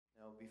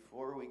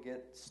Before we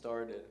get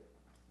started,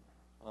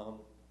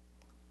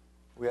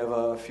 we have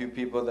a few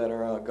people that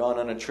are gone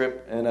on a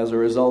trip, and as a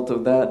result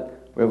of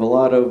that, we have a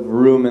lot of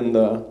room in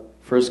the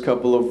first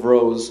couple of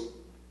rows.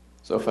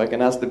 So if I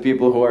can ask the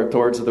people who are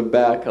towards the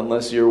back,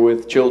 unless you're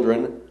with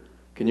children,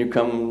 can you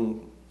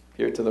come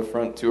here to the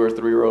front 2 or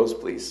 3 rows,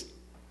 please?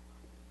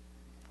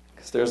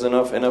 Because there's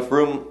enough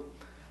room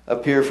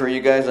up here for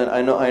you guys. And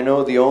I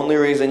know the only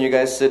reason you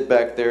guys sit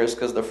back there is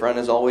because the front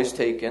is always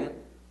taken.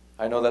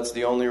 I know that's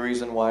the only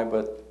reason why,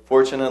 but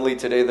fortunately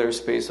today there's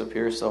space up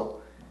here,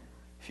 so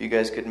if you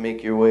guys could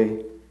make your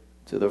way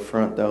to the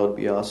front, that would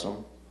be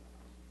awesome.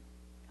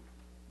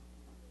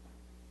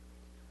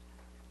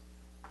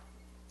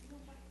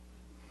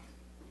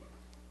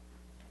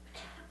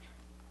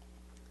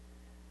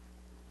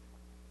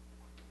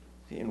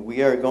 And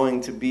we are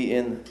going to be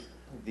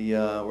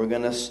we're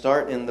going to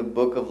start in the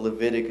book of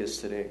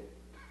Leviticus today.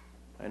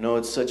 I know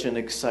it's such an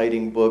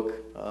exciting book.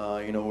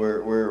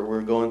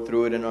 We're going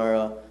through it in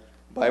our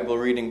Bible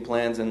reading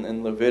plans,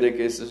 and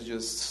Leviticus is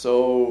just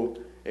so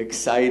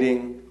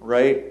exciting,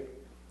 right?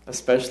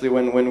 Especially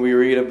when we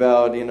read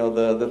about,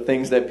 the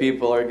things that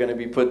people are going to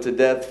be put to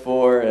death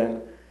for,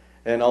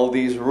 and all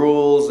these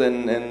rules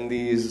and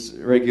these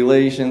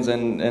regulations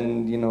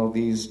and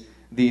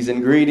these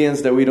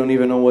ingredients that we don't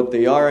even know what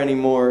they are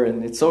anymore.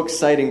 And it's so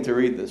exciting to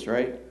read this,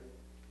 right?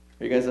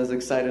 Are you guys as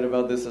excited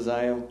about this as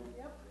I am?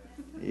 Yep.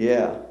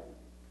 Yeah.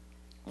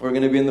 We're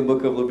going to be in the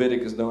book of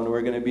Leviticus, though, and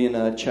we're going to be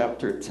in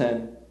chapter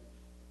 10.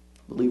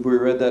 I believe we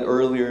read that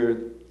earlier.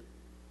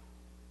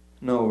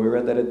 No, we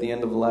read that at the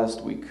end of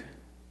last week.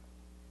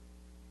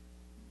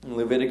 In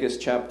Leviticus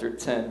chapter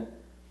 10.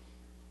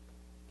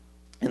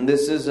 And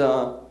this is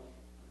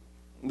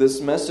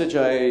this message,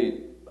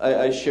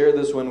 I shared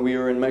this when we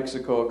were in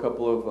Mexico a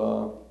couple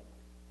of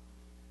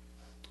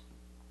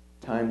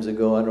times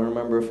ago. I don't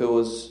remember if it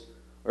was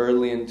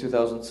early in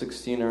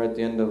 2016 or at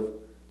the end of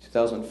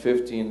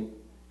 2015.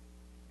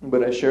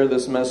 But I shared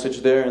this message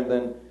there, and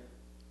then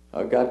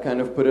God kind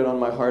of put it on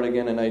my heart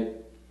again, and I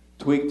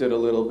tweaked it a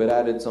little bit,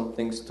 added some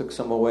things, took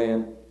some away,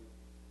 and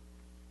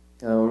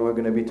we're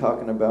going to be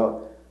talking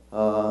about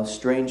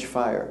strange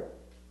fire.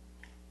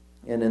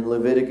 And in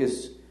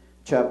Leviticus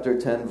chapter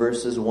 10,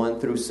 verses 1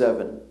 through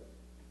 7.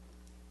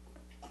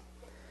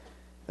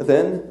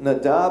 Then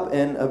Nadab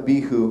and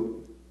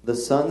Abihu, the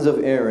sons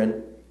of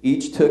Aaron,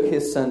 each took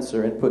his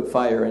censer and put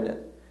fire in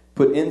it,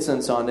 put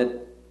incense on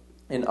it,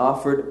 and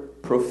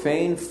offered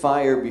profane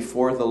fire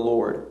before the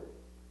Lord,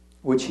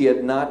 which he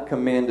had not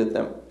commanded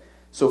them.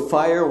 So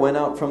fire went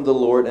out from the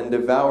Lord and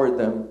devoured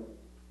them,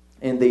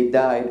 and they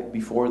died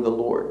before the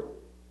Lord.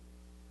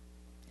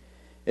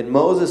 And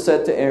Moses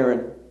said to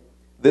Aaron,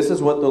 "This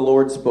is what the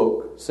Lord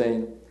spoke,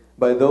 saying,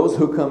 by those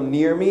who come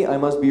near me I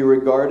must be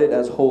regarded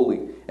as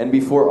holy, and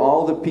before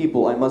all the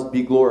people I must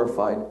be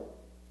glorified."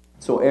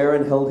 So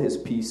Aaron held his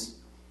peace.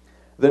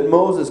 Then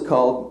Moses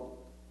called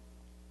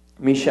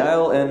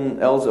Mishael and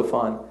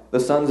Elzaphan, the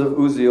sons of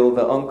Uzziel,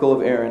 the uncle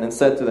of Aaron, and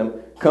said to them,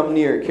 "Come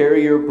near,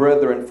 carry your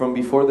brethren from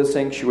before the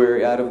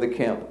sanctuary out of the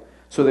camp."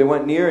 So they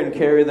went near and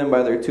carried them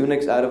by their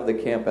tunics out of the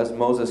camp, as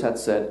Moses had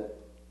said.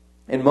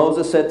 And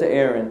Moses said to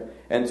Aaron,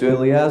 and to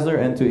Eleazar,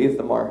 and to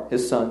Ithamar,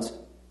 his sons,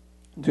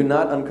 "Do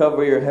not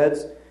uncover your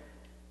heads,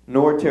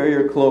 nor tear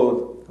your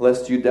clothes,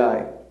 lest you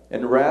die,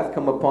 and wrath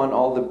come upon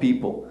all the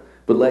people.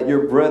 But let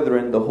your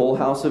brethren, the whole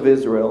house of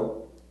Israel,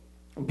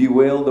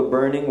 bewail the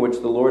burning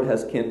which the Lord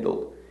has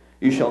kindled.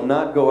 You shall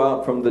not go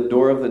out from the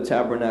door of the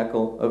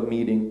tabernacle of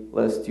meeting,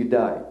 lest you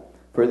die.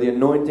 For the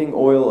anointing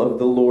oil of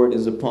the Lord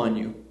is upon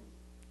you."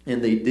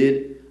 And they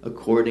did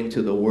according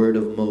to the word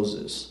of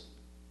Moses.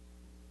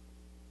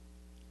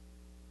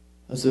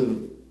 That's a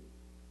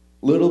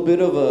little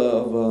bit of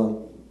a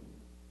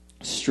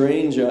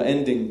strange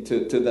ending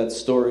to that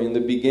story. In the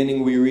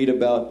beginning, we read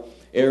about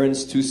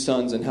Aaron's 2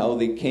 sons and how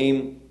they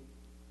came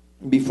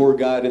before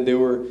God, and they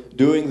were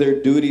doing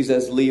their duties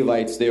as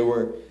Levites. They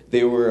were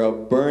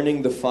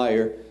burning the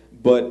fire,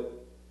 but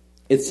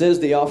it says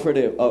they offered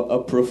a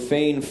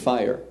profane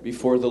fire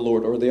before the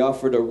Lord, or they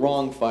offered a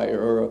wrong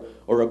fire,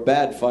 or a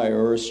bad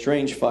fire, or a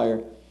strange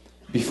fire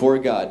before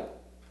God.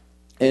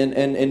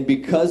 And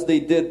because they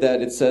did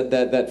that, it said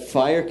that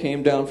fire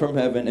came down from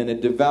heaven and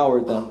it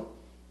devoured them.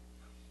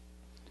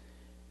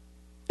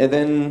 And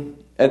then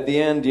at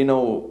the end,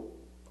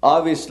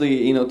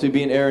 obviously, to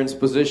be in Aaron's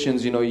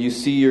positions, you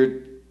see your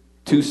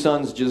 2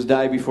 sons just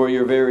die before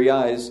your very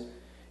eyes.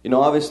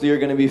 Obviously you're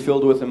going to be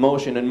filled with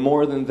emotion. And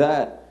more than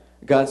that,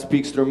 God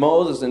speaks through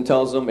Moses and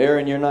tells them,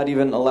 "Aaron, you're not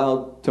even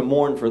allowed to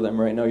mourn for them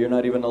right now. You're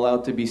not even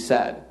allowed to be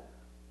sad.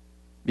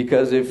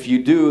 Because if you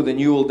do, then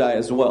you will die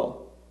as well."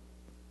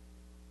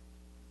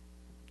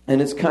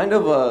 And it's kind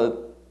of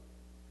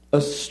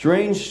a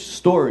strange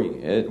story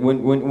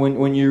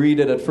when you read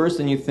it at first,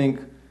 and you think,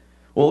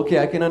 well, okay,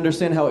 I can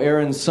understand how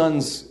Aaron's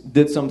sons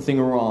did something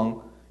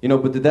wrong,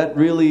 but did that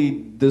really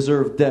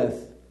deserve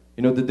death?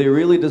 Did they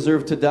really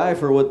deserve to die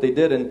for what they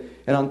did? And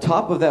on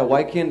top of that,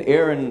 why can't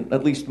Aaron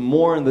at least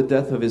mourn the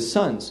death of his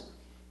sons?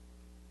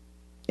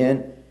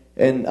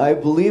 And I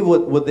believe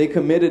what they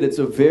committed, it's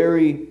a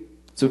very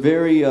It's a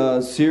very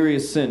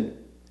serious sin.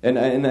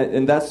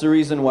 And that's the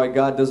reason why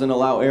God doesn't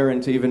allow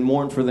Aaron to even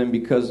mourn for them,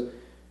 because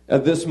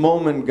at this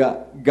moment,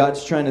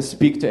 God's trying to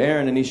speak to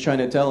Aaron, and he's trying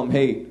to tell him,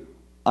 hey,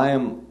 I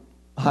am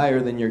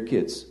higher than your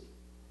kids.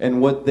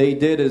 And what they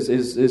did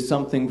is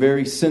something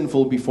very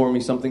sinful before me,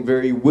 something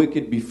very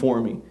wicked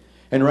before me.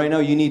 And right now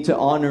you need to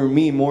honor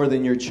me more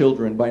than your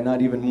children by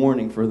not even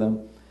mourning for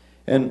them.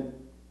 And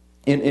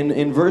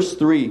in verse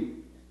 3,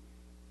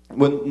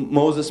 when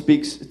Moses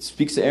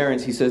speaks to Aaron,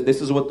 he says,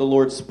 this is what the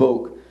Lord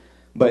spoke.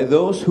 By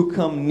those who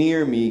come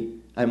near me,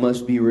 I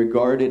must be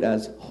regarded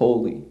as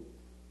holy.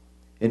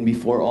 And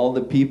before all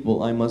the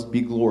people, I must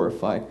be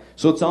glorified.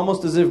 So it's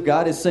almost as if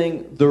God is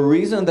saying, the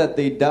reason that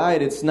they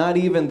died, it's not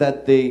even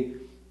that they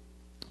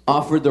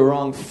offered the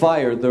wrong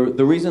fire.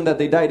 The reason that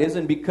they died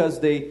isn't because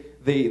they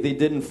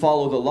didn't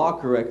follow the law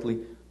correctly.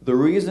 The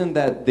reason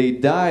that they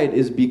died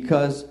is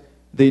because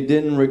they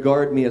didn't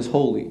regard me as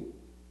holy.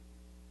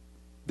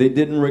 They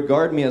didn't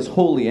regard me as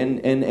holy.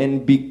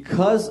 And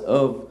because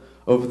of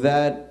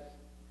that,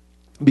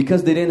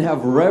 because they didn't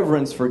have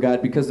reverence for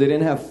God, because they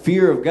didn't have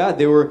fear of God,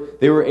 they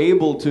were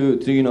able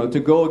to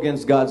go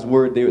against God's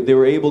word. They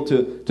were able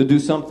to do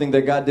something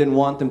that God didn't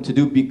want them to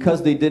do,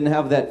 because they didn't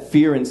have that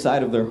fear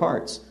inside of their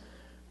hearts.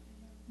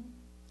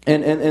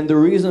 And the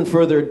reason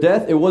for their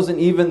death, it wasn't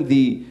even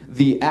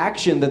the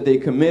action that they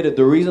committed.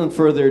 The reason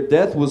for their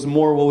death was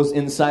more what was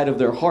inside of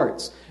their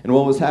hearts and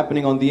what was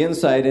happening on the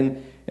inside.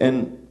 And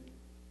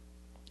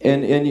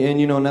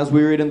as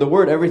we read in the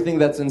Word, everything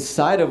that's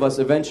inside of us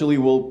eventually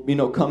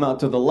will come out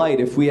to the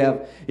light. If we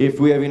have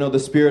the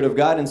Spirit of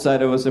God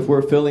inside of us, if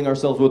we're filling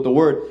ourselves with the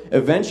Word,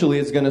 eventually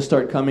it's going to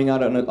start coming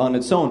out on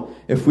its own.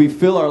 If we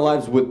fill our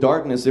lives with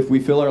darkness, if we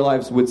fill our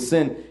lives with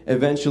sin,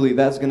 eventually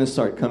that's going to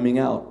start coming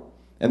out.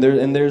 And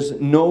there's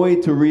no way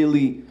to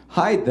really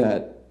hide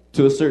that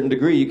to a certain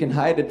degree. You can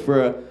hide it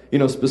for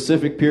a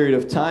specific period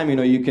of time.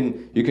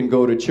 You can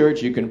go to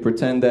church. You can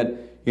pretend that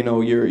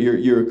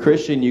you're a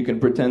Christian. You can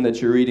pretend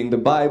that you're reading the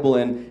Bible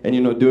and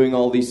doing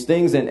all these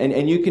things,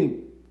 and you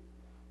can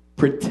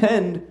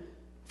pretend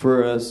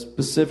for a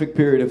specific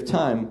period of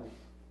time.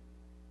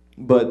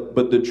 But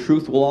the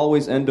truth will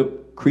always end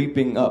up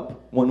creeping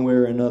up one way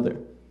or another.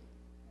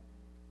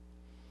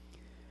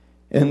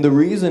 And the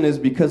reason is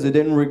because they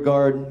didn't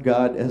regard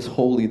God as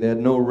holy. They had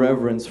no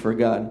reverence for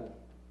God.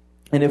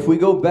 And if we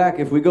go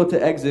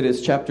to Exodus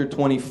chapter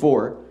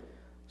 24,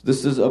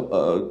 this is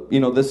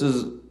this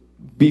is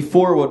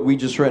before what we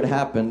just read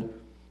happened.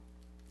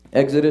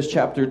 Exodus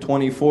chapter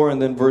 24,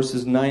 and then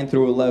verses 9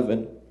 through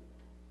 11.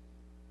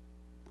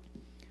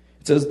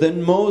 It says,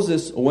 Then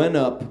Moses went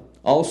up,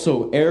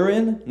 also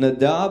Aaron,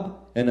 Nadab,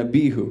 and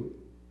Abihu,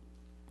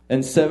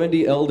 and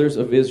 70 elders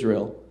of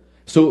Israel.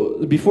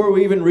 So before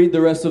we even read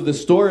the rest of the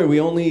story, we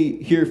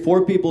only hear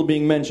 4 people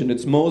being mentioned.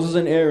 It's Moses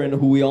and Aaron,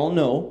 who we all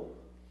know.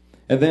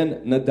 And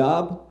then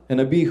Nadab and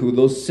Abihu,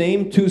 those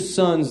same 2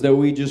 sons that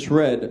we just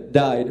read,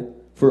 died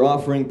for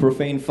offering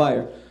profane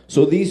fire.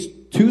 So these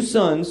 2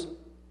 sons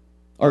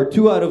are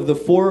 2 out of the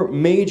 4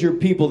 major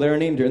people that are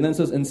named here. And then it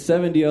says, and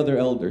 70 other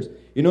elders.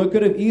 It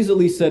could have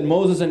easily said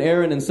Moses and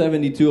Aaron and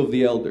 72 of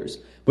the elders.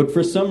 But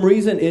for some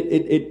reason,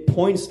 it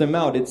points them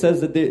out. It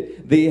says that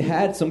they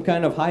had some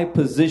kind of high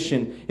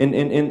position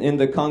in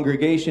the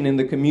congregation, in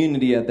the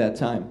community at that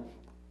time.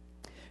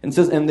 And it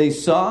says, and they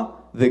saw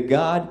the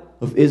God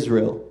of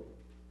Israel.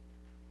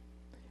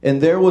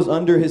 And there was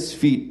under his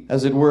feet,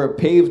 as it were, a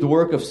paved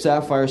work of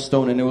sapphire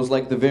stone, and it was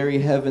like the very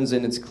heavens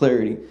in its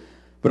clarity.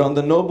 But on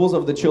the nobles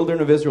of the children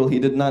of Israel he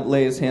did not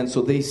lay his hand.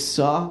 So they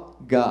saw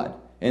God,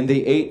 and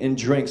they ate and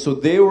drank. So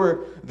they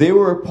were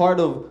a part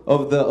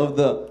of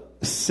the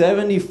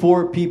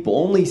 74 people,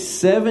 only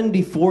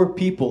 74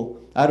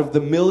 people out of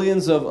the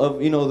millions of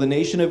the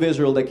nation of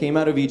Israel that came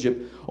out of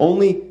Egypt.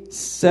 Only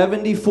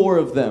 74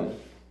 of them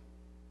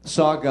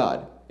saw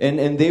God,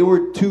 and they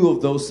were 2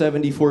 of those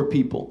 74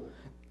 people.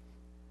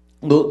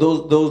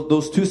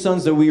 Those 2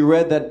 sons that we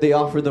read, that they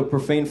offered the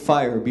profane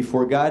fire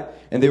before God,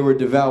 and they were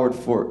devoured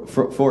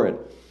for it.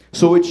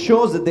 So it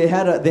shows that they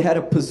had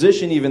a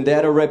position, even they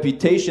had a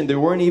reputation. They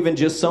weren't even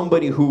just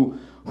somebody who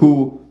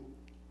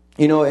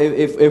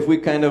if we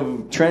kind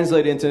of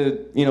translate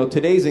into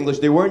today's English,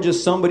 they weren't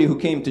just somebody who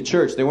came to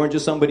church. They weren't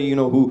just somebody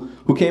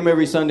who came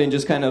every Sunday and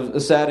just kind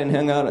of sat and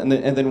hung out and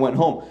then went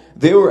home.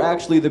 They were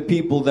actually the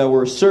people that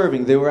were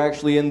serving. They were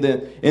actually in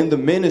the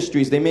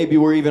ministries. They maybe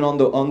were even on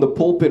the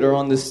pulpit or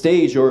on the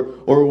stage or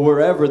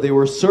wherever they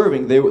were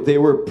serving. They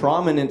were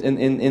prominent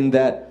in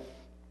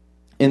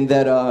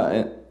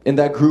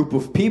that group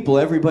of people.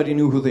 Everybody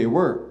knew who they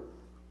were.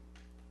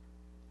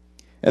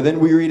 And then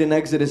we read in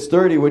Exodus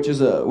 30, which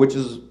is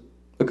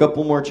a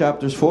couple more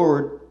chapters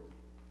forward,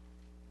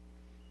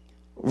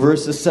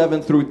 verses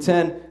 7 through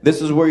 10.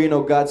 This is where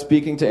God's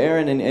speaking to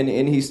Aaron,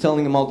 and he's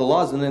telling him all the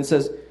laws. And then it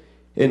says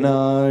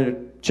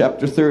in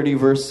chapter 30,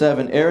 verse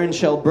 7, Aaron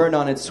shall burn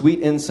on it sweet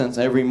incense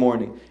every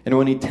morning, and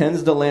when he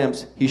tends the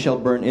lamps, he shall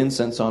burn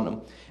incense on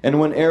them. And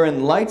when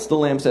Aaron lights the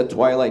lamps at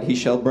twilight, he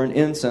shall burn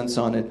incense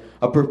on it,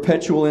 a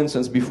perpetual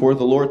incense before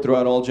the Lord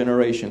throughout all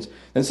generations.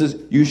 And it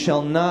says, you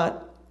shall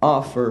not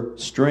offer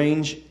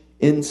strange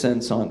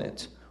incense on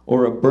it,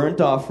 or a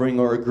burnt offering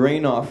or a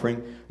grain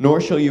offering,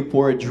 nor shall you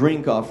pour a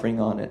drink offering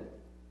on it.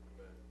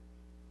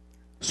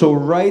 So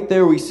right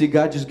there we see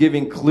God just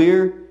giving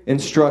clear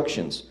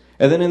instructions.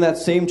 And then in that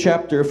same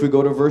chapter, if we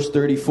go to verse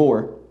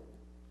 34,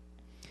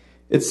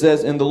 it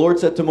says, and the Lord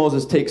said to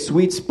Moses, take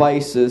sweet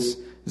spices,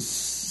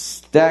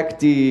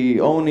 stacte,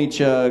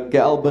 onycha,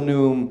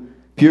 galbanum,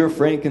 pure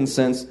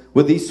frankincense.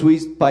 With these sweet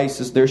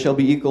spices there shall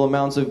be equal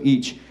amounts of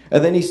each.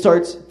 And then he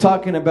starts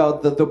talking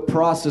about the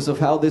process of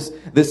how this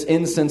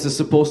incense is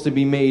supposed to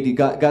be made.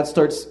 God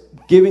starts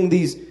giving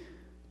these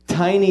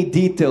tiny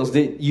details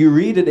that you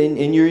read it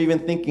and you're even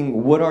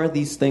thinking, what are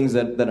these things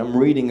that I'm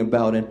reading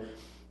about?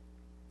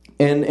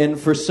 And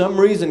for some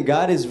reason,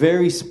 God is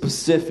very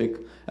specific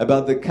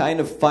about the kind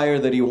of fire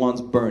that he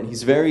wants burned.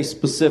 He's very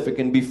specific.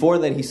 And before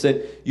that, he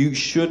said, you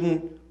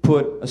shouldn't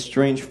put a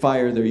strange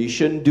fire there. You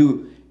shouldn't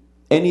do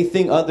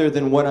anything other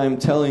than what I'm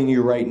telling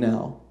you right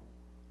now.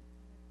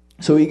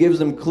 So he gives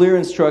them clear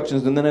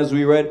instructions. And then as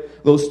we read,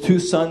 those two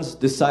sons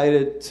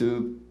decided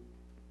to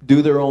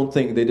do their own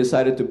thing. They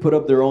decided to put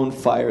up their own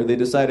fire. They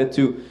decided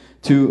to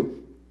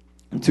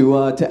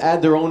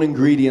add their own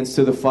ingredients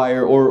to the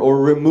fire, or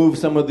remove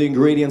some of the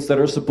ingredients that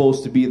are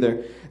supposed to be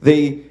there.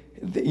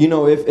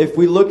 If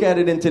we look at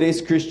it in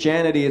today's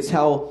Christianity, it's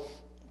how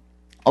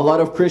a lot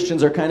of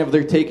Christians are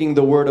they're taking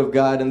the Word of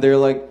God and they're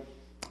like,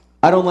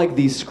 I don't like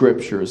these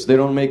scriptures. They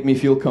don't make me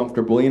feel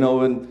comfortable.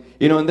 And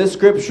this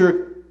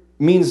scripture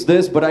means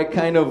this, but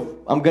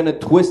I'm going to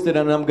twist it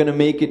and I'm going to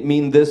make it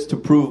mean this to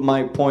prove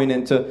my point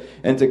and to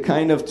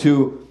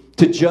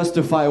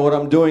justify what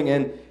I'm doing.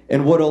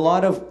 And what a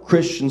lot of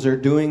Christians are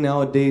doing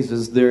nowadays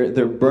is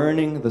they're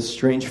burning the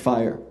strange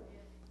fire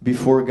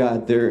before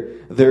God.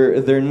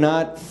 They're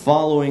not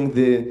following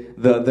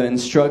the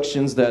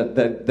instructions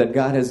that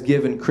God has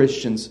given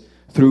Christians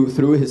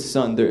through His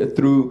Son,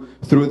 through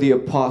the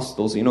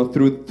apostles,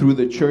 through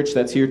the church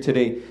that's here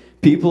today.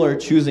 People are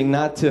choosing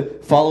not to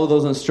follow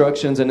those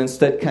instructions and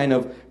instead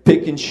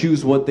pick and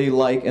choose what they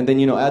like, and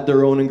then add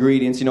their own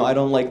ingredients. I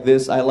don't like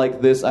this, I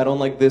like this, I don't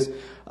like this.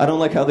 I don't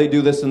like how they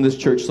do this in this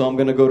church, so I'm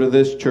going to go to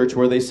this church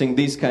where they sing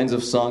these kinds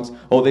of songs.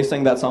 Oh, they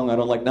sang that song I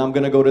don't like. Now I'm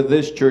going to go to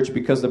this church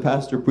because the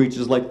pastor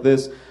preaches like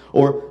this.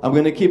 Or I'm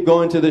going to keep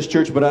going to this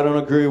church, but I don't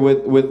agree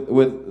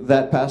with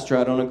that pastor.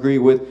 I don't agree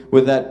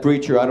with that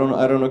preacher. I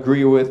don't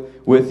agree with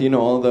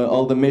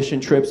all the mission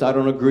trips. I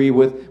don't agree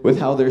with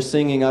how they're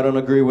singing. I don't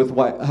agree with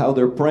how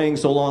they're praying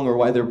so long, or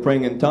why they're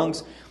praying in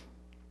tongues.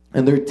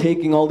 And they're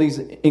taking all these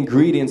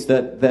ingredients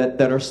that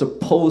are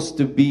supposed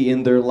to be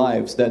in their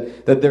lives,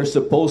 that they're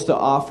supposed to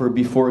offer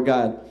before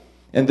God.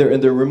 And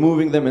they're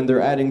removing them, and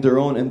they're adding their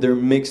own, and they're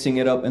mixing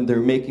it up, and they're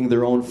making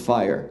their own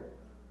fire.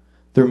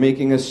 They're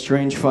making a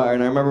strange fire.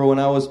 And I remember when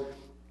I was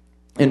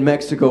in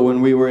Mexico,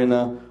 when we were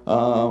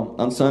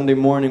on Sunday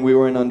morning, we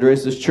were in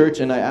Andres' church,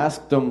 and I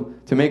asked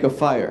them to make a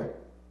fire.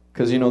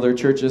 Because, their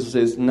church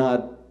is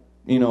not...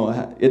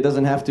 it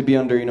doesn't have to be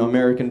under,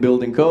 American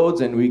building codes,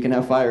 and we can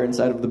have fire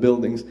inside of the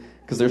buildings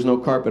because there's no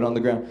carpet on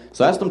the ground.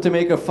 So I asked them to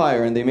make a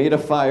fire, and they made a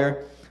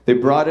fire. They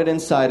brought it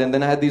inside, and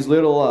then I had these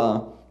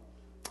little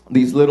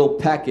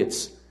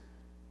packets,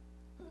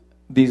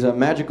 these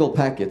magical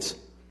packets.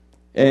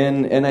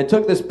 And I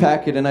took this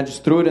packet, and I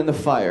just threw it in the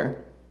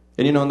fire.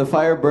 And, and the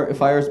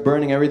fire's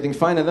burning, everything's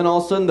fine. And then all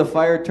of a sudden, the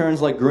fire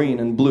turns like green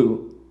and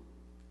blue.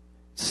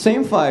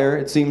 Same fire,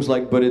 it seems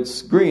like, but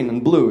it's green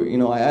and blue.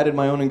 I added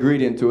my own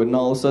ingredient to it, and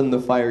all of a sudden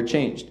the fire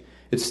changed.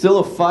 It's still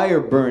a fire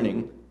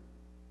burning.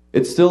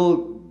 It's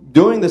still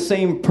doing the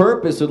same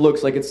purpose, it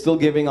looks like. It's still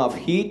giving off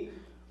heat,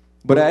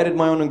 but I added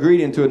my own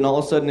ingredient to it, and all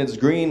of a sudden it's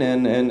green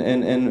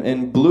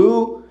and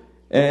blue.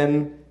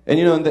 And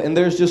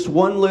there's just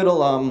one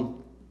little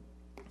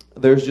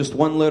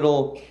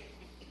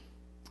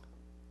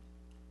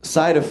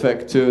side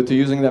effect to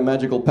using that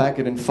magical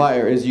packet in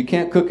fire is you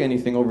can't cook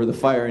anything over the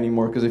fire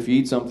anymore, because if you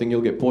eat something,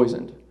 you'll get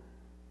poisoned.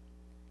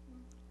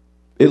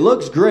 It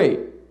looks great.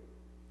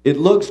 It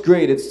looks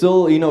great. It's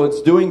still,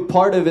 it's doing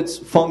part of its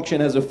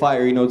function as a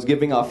fire. It's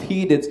giving off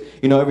heat. It's,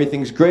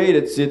 everything's great.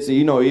 It's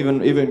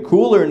even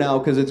cooler now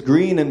because it's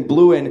green and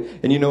blue, and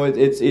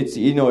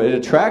it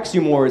attracts you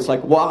more. It's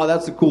like, wow,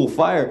 that's a cool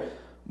fire.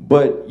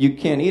 But you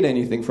can't eat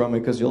anything from it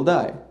because you'll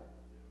die.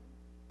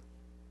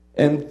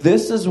 And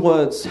this is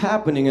what's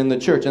happening in the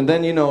church. And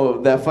then,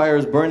 that fire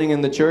is burning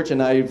in the church,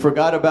 and I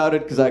forgot about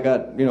it because I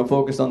got,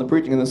 focused on the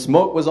preaching, and the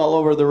smoke was all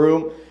over the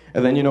room.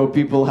 And then,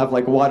 people have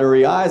like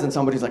watery eyes, and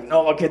somebody's like,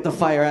 no, get the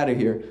fire out of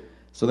here.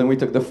 So then we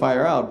took the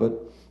fire out,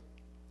 but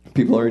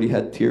people already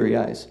had teary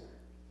eyes.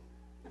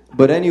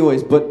 But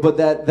anyways, but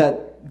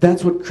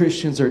that's what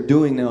Christians are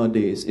doing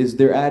nowadays, is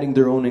they're adding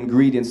their own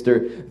ingredients.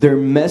 They're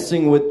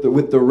messing with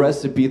the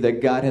recipe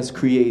that God has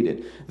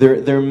created.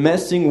 They're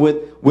messing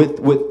with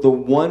the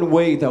one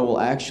way that will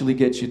actually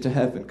get you to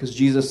heaven. Because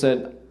Jesus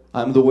said,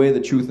 I'm the way,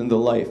 the truth, and the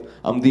life.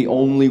 I'm the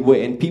only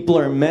way. And people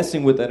are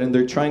messing with that, and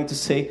they're trying to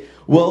say,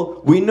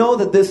 well, we know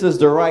that this is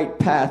the right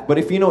path, but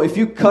if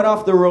you cut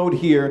off the road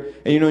here,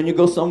 and you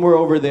go somewhere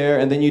over there,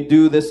 and then you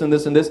do this and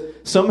this and this,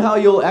 somehow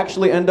you'll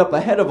actually end up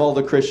ahead of all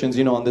the Christians,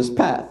 on this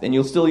path, and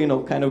you'll still,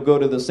 kind of go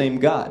to the same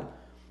God.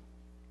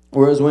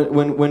 Whereas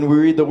when we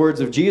read the words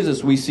of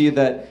Jesus, we see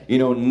that,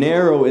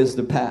 narrow is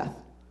the path.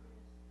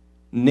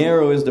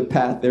 Narrow is the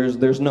path.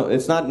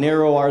 It's not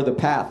narrow are the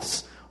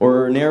paths,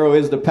 or narrow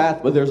is the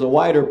path, but there's a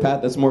wider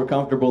path that's more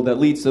comfortable that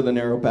leads to the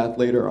narrow path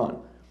later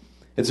on.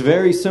 It's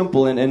very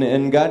simple,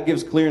 and God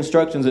gives clear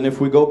instructions. And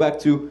if we go back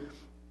to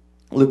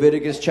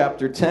Leviticus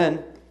chapter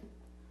 10,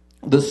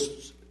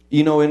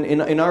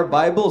 in our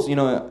Bibles,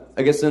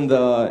 I guess in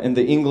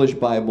the English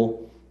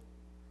Bible,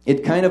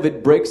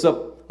 it breaks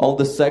up all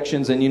the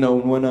sections, and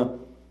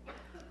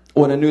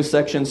when a new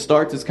section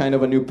starts, it's kind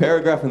of a new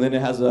paragraph, and then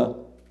it has a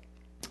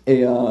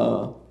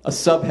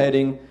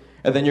subheading,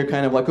 and then you're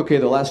kind of like, okay,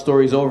 the last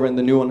story's over and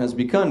the new one has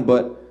begun.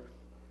 But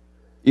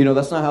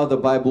that's not how the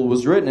Bible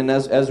was written. And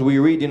as we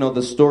read,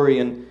 the story,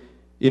 and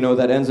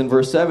that ends in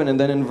verse 7, and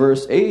then in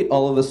verse 8,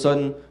 all of a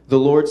sudden the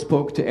Lord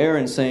spoke to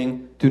Aaron,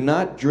 saying, "Do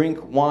not drink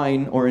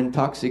wine or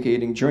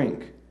intoxicating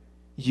drink,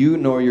 you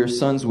nor your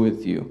sons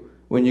with you,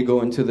 when you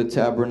go into the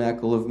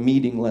tabernacle of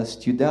meeting,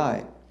 lest you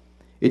die.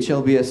 It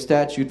shall be a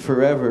statute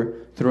forever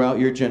throughout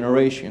your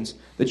generations,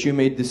 that you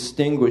may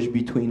distinguish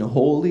between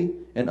holy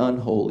and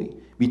unholy,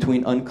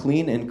 between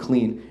unclean and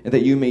clean, and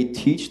that you may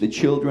teach the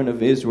children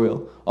of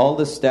Israel all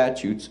the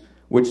statutes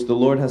which the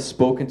Lord has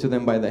spoken to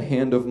them by the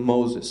hand of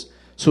Moses."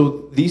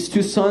 So these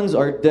two sons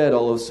are dead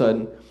all of a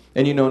sudden.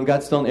 And and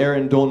God's telling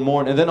Aaron, don't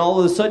mourn. And then all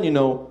of a sudden,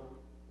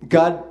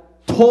 God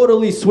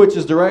totally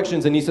switches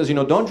directions, and he says,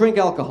 don't drink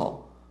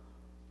alcohol.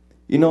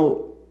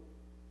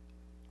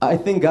 I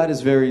think God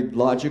is very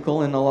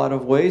logical in a lot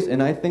of ways,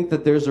 and I think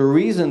that there's a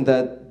reason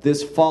that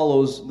this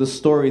follows the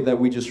story that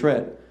we just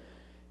read.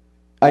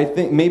 I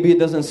think maybe it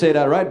doesn't say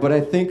that right, but I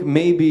think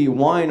maybe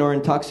wine or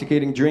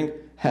intoxicating drink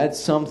had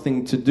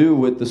something to do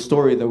with the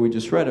story that we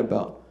just read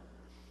about.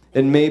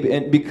 And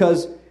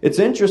because it's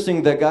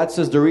interesting that God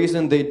says the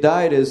reason they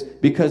died is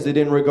because they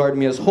didn't regard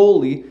me as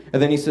holy,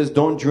 and then he says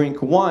don't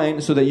drink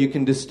wine so that you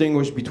can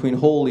distinguish between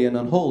holy and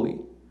unholy.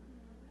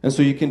 And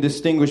so you can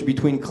distinguish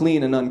between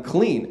clean and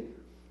unclean.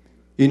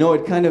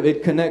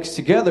 It connects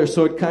together,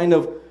 so it kind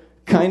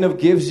of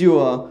gives you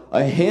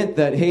a hint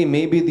that, hey,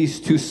 maybe these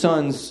two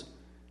sons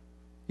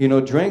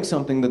drank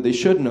something that they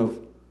shouldn't have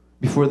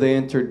before they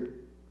entered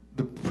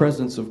the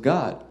presence of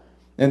God.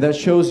 And that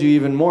shows you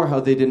even more how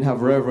they didn't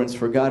have reverence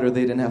for God, or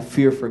they didn't have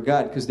fear for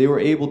God, because they were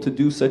able to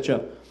do such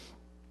a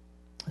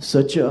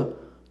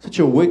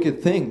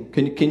wicked thing.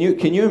 Can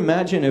you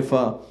imagine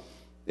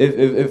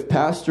if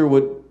pastor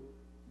would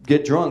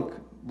get drunk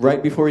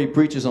right before he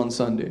preaches on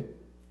Sunday?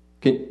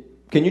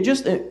 Can you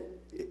just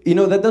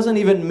that doesn't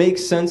even make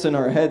sense in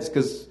our heads,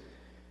 because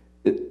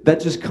that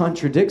just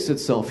contradicts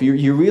itself.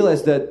 You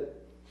realize that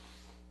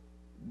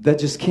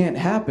just can't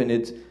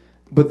happen.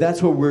 But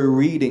that's what we're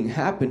reading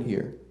happen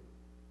here.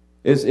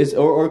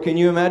 Or can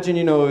you imagine,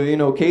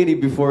 Katie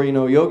before,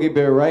 Yogi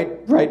Bear,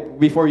 right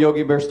before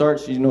Yogi Bear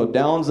starts,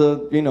 downs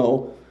a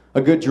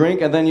good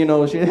drink, and then,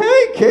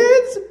 hey,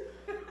 kids!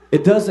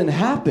 It doesn't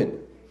happen.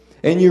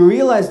 And you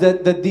realize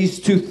that these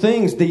two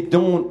things, they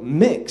don't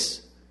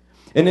mix.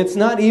 And it's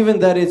not even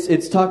that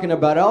it's talking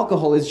about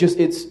alcohol. It's just,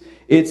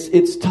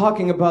 it's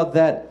talking about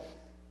that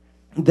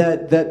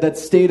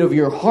state of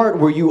your heart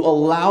where you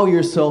allow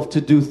yourself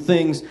to do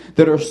things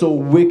that are so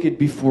wicked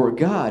before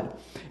God.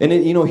 And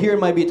here it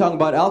might be talking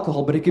about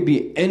alcohol, but it could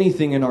be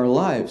anything in our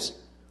lives,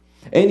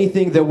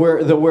 anything that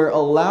we're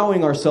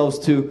allowing ourselves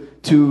to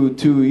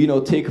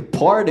take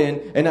part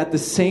in, and at the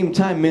same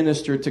time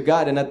minister to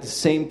God, and at the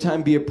same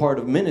time be a part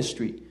of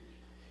ministry,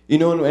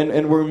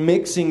 and we're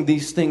mixing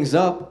these things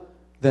up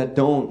that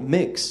don't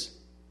mix.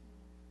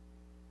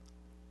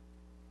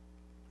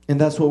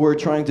 And that's what we're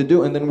trying to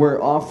do. And then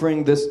we're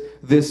offering this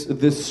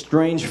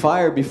strange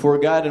fire before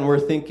God, and we're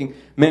thinking,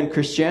 man,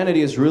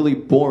 Christianity is really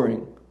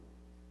boring.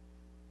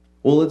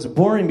 Well, it's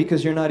boring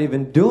because you're not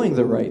even doing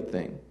the right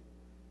thing.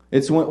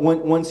 It's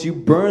once you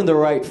burn the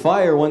right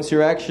fire, once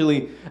you're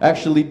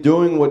actually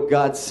doing what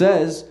God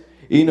says,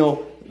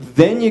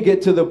 then you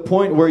get to the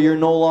point where you're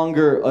no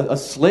longer a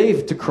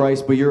slave to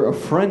Christ, but you're a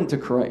friend to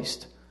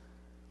Christ.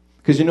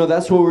 Because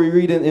that's what we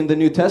read in the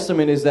New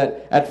Testament, is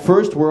that at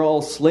first we're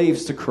all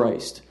slaves to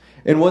Christ.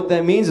 And what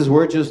that means is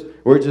we're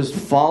just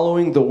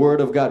following the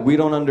Word of God. We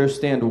don't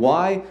understand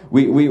why.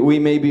 We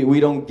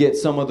don't get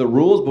some of the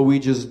rules, but we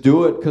just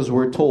do it because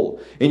we're told.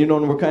 And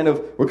we're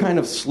kind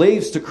of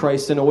slaves to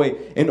Christ in a way.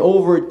 And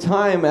over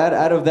time,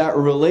 out of that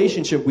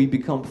relationship, we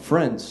become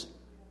friends.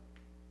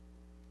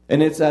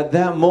 And it's at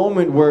that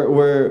moment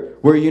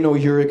where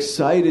you're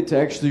excited to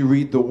actually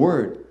read the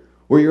Word.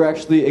 Where you're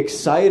actually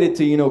excited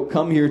to,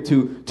 come here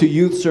to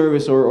youth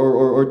service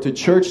or to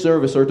church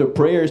service or to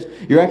prayers.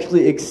 You're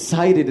actually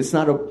excited. It's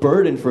not a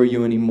burden for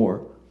you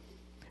anymore.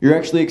 You're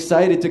actually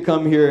excited to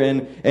come here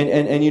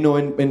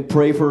and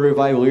pray for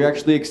revival. You're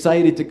actually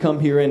excited to come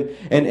here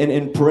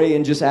and pray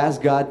and just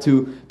ask God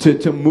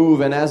to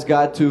move and ask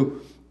God to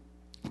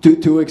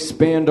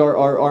expand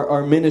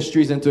our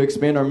ministries and to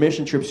expand our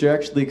mission trips. You're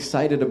actually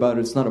excited about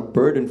it. It's not a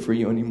burden for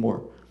you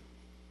anymore.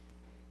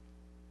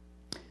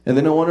 And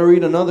then I want to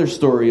read another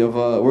story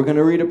we're going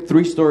to read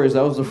 3 stories.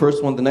 That was the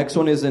first one. The next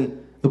one is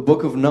in the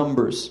book of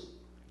Numbers,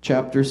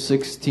 chapter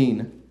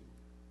 16.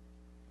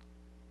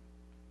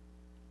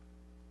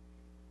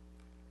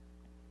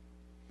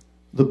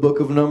 The book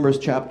of Numbers,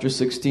 chapter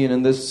 16,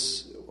 and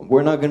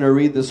we're not going to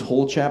read this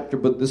whole chapter,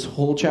 but this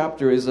whole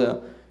chapter is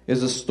a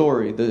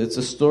story. It's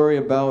a story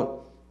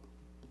about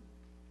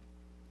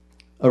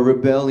a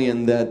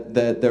rebellion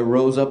that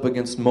rose up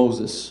against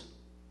Moses.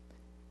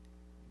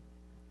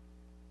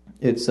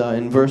 It's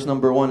in verse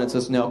number 1. It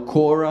says, "Now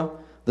Korah,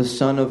 the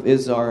son of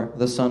Izhar,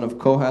 the son of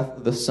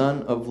Kohath, the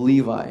son of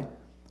Levi."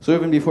 So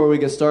even before we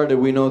get started,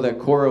 we know that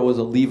Korah was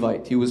a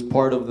Levite. He was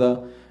part of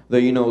the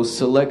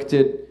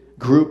selected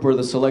group or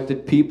the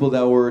selected people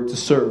that were to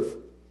serve,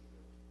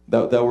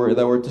 that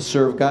were to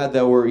serve God.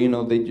 That were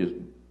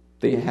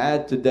they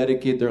had to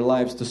dedicate their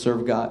lives to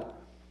serve God,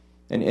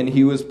 and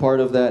he was part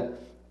of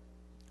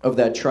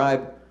that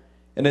tribe.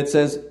 And it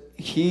says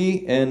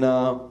he and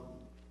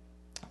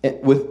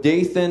with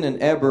Dathan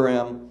and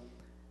Abiram,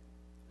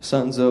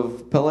 sons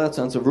of Pelet,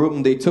 sons of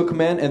Reuben, they took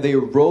men and they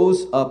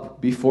rose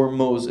up before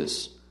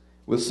Moses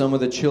with some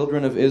of the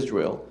children of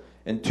Israel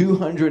and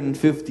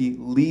 250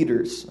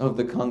 leaders of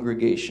the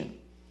congregation,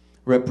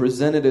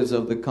 representatives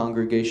of the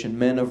congregation,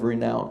 men of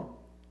renown.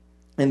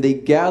 And they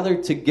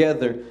gathered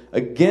together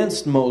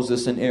against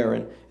Moses and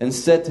Aaron and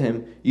said to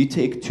him, "You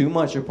take too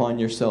much upon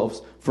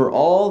yourselves, for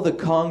all the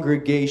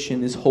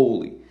congregation is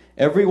holy,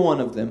 every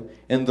one of them,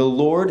 and the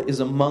Lord is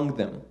among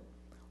them.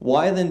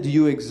 Why then do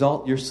you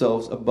exalt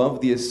yourselves above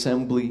the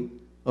assembly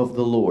of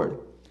the Lord?"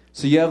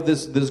 So you have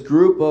this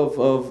group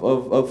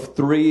of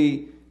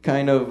three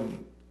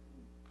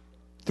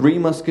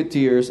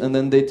musketeers, and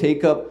then they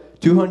take up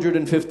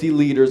 250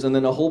 leaders and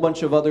then a whole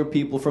bunch of other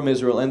people from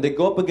Israel, and they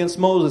go up against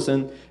Moses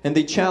and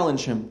they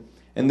challenge him.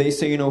 And they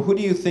say, "Who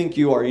do you think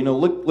you are?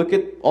 Look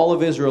at all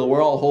of Israel.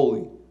 We're all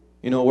holy.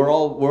 We're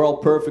all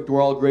perfect.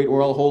 We're all great.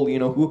 We're all holy.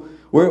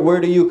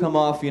 Where do you come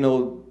off,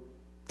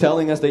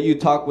 telling us that you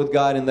talk with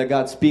God and that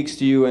God speaks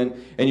to you and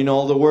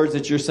all the words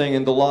that you're saying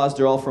and the laws,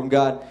 they're all from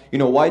God.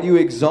 Why do you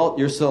exalt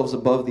yourselves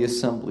above the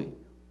assembly?"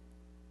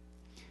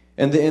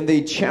 And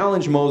they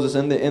challenge Moses,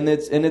 when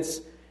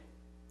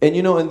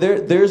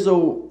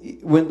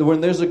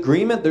there's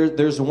agreement,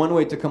 there's one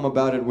way to come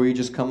about it, where you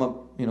just come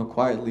up,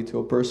 quietly to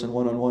a person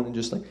one-on-one and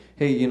just like,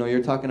 "Hey,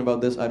 you're talking about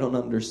this, I don't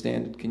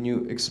understand it. Can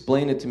you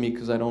explain it to me,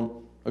 because I don't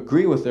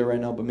agree with it right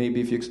now, but maybe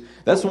if you..."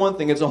 That's one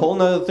thing. It's a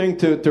whole other thing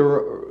to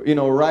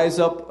rise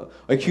up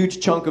a huge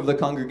chunk of the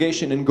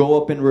congregation and go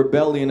up in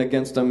rebellion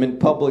against them in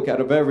public out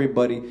of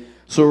everybody.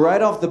 So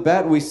right off the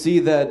bat, we see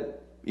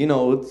that,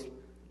 it's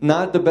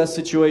not the best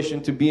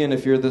situation to be in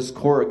if you're this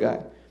Korah guy.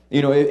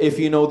 If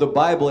you know the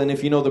Bible and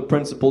if you know the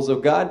principles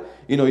of God,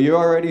 you're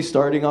already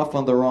starting off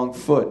on the wrong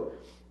foot.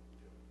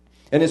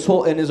 And his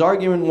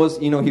argument was,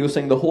 he was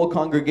saying the whole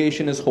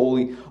congregation is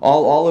holy,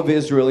 all of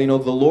Israel,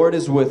 the Lord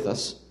is with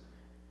us.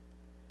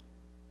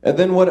 And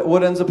then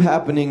what ends up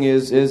happening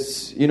is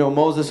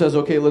Moses says,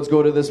 "Okay, let's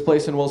go to this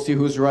place and we'll see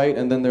who's right."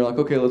 And then they're like,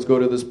 "Okay, let's go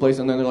to this place."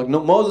 And then they're like,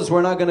 "No, Moses,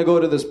 we're not going to go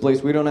to this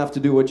place. We don't have to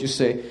do what you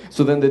say."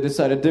 So then they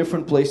decide a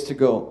different place to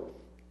go.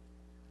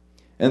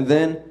 And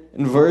then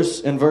in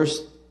verse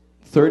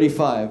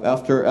 35,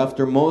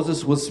 after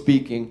Moses was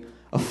speaking,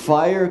 a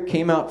fire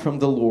came out from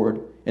the Lord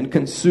and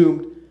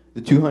consumed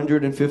the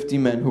 250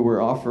 men who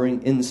were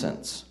offering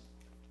incense.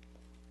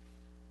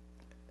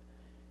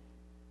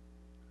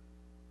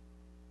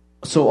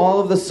 So all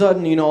of a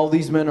sudden, all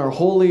these men are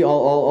holy,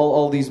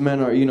 all these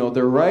men are,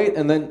 they're right.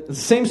 And then the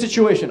same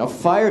situation, a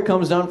fire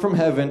comes down from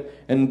heaven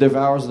and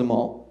devours them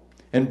all,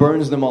 and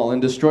burns them all,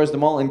 and destroys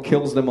them all, and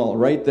kills them all,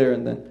 right there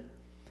and then.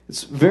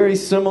 It's a very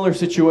similar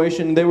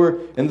situation.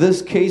 In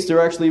this case,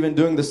 they're actually even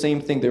doing the same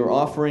thing. They were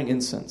offering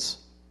incense.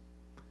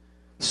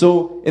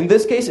 So in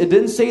this case, it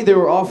didn't say they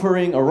were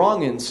offering a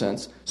wrong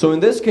incense. So in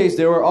this case,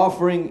 they were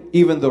offering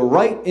even the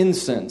right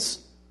incense.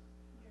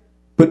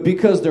 But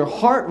because their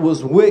heart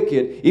was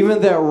wicked,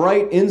 even that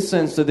right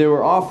incense that they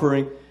were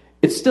offering,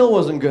 it still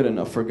wasn't good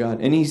enough for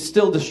God. And He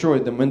still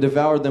destroyed them and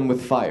devoured them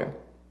with fire.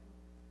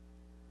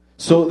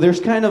 So there's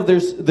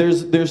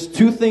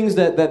two things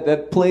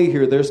that play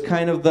here. There's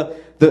kind of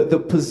the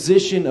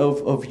position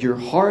of your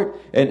heart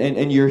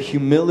and your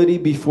humility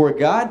before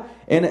God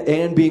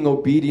and being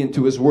obedient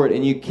to His word.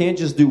 And you can't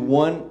just do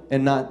one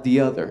and not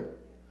the other.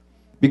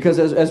 Because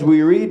as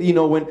we read,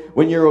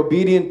 when you're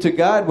obedient to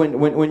God,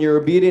 when you're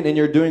obedient and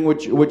you're doing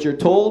what you're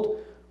told,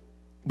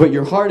 but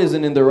your heart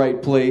isn't in the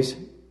right place,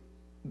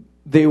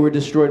 they were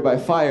destroyed by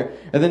fire.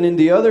 And then in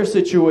the other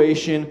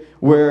situation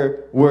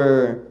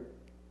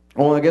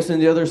I guess in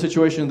the other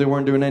situation they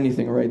weren't doing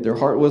anything right. Their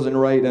heart wasn't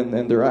right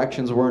and their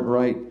actions weren't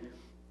right.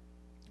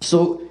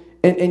 So,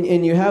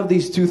 and you have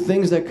these two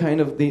things that kind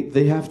of,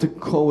 they have to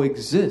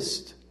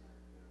coexist.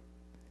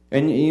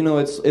 And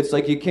it's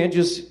like you can't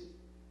just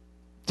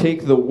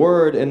take the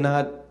word and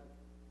not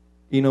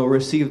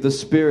receive the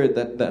Spirit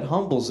that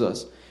humbles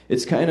us.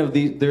 It's kind of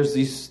there's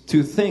these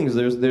two things.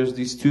 There's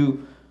these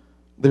two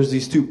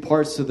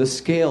parts to the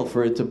scale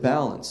for it to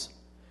balance.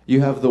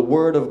 You have the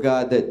Word of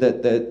God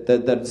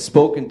that's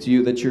spoken to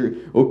you, that you're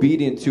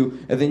obedient to,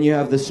 and then you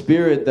have the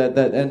Spirit that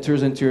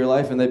enters into your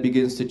life and that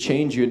begins to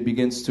change you. It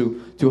begins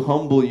to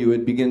humble you.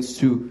 It begins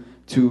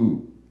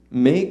to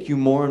make you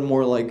more and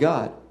more like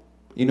God.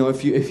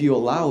 If you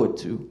allow it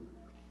to.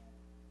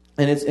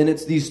 And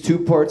it's these two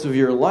parts of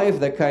your life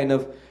that kind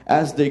of,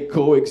 as they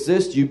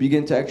coexist, you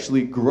begin to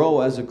actually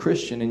grow as a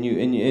Christian, and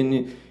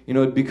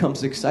it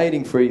becomes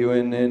exciting for you,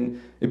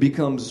 and it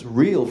becomes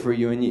real for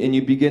you, and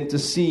you begin to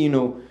see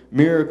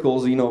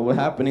miracles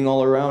happening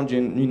all around you,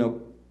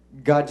 and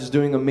God just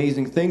doing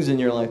amazing things in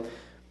your life.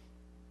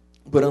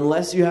 But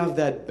unless you have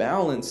that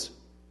balance,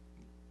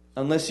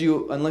 unless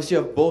you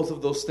have both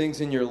of those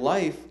things in your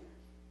life,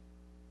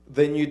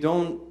 then you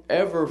don't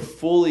ever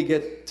fully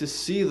get to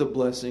see the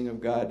blessing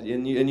of God,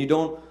 and you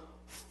don't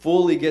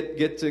fully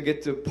get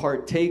to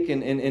partake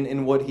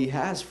in what He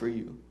has for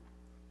you.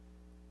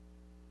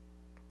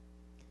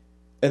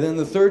 And then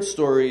the third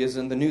story is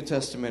in the New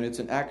Testament. It's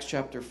in Acts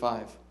chapter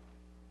 5.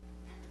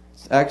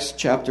 It's Acts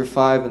chapter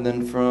 5, and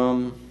then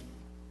from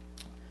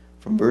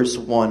verse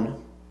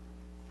 1.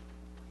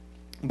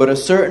 But a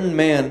certain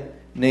man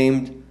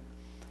named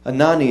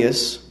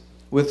Ananias,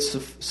 with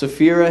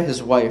Sapphira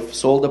his wife,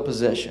 sold a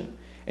possession,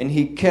 and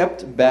he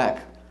kept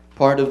back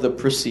part of the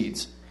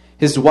proceeds.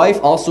 His wife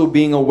also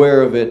being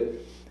aware of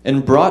it,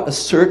 and brought a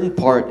certain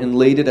part and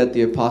laid it at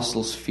the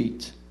apostles'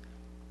 feet.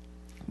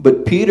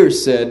 But Peter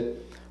said,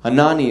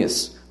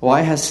 Ananias,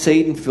 why has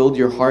Satan filled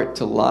your heart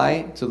to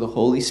lie to the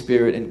Holy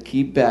Spirit and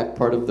keep back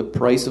part of the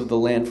price of the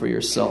land for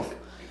yourself?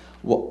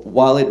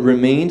 While it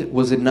remained,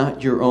 was it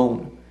not your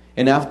own?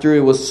 And after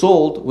it was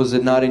sold, was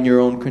it not in your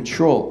own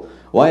control?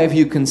 Why have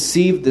you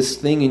conceived this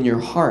thing in your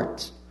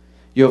heart?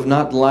 You have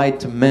not lied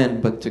to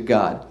men, but to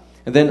God.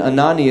 And then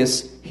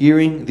Ananias,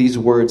 hearing these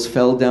words,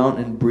 fell down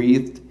and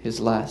breathed his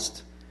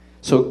last.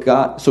 So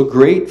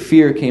great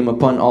fear came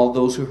upon all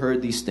those who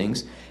heard these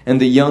things.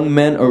 And the young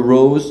men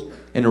arose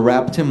and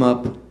wrapped him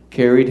up,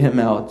 carried him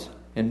out,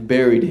 and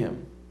buried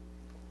him.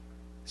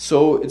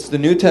 So it's the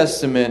New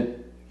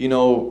Testament.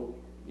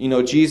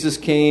 Jesus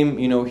came.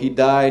 He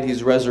died.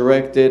 He's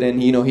resurrected,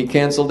 and he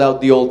canceled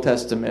out the Old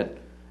Testament.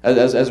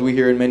 As we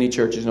hear in many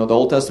churches, the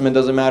Old Testament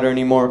doesn't matter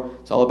anymore.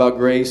 It's all about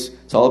grace.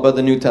 It's all about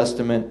the New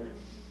Testament.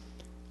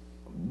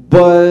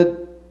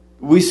 But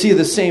we see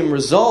the same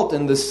result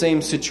and the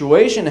same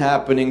situation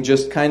happening,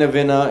 just kind of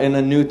in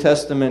a New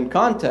Testament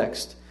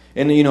context,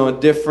 in a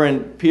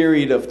different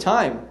period of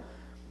time.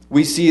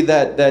 We see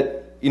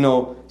that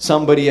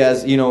somebody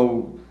has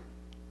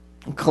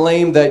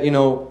claimed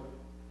that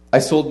I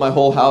sold my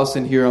whole house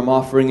and here I'm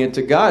offering it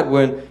to God,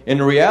 when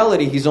in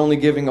reality he's only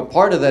giving a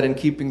part of that and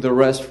keeping the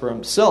rest for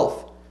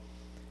himself.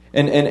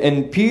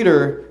 And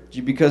Peter,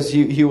 because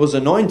he was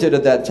anointed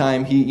at that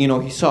time,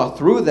 he saw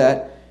through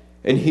that,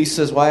 and he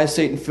says, why has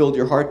Satan filled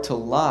your heart to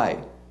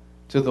lie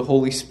to the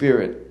Holy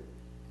Spirit?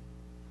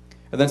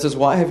 And then says,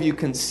 why have you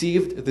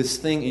conceived this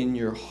thing in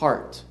your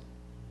heart?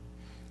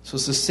 So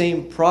it's the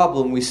same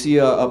problem. We see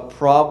a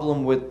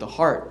problem with the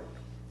heart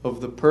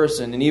of the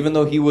person. And even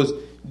though he was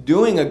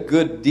doing a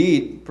good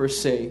deed per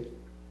se,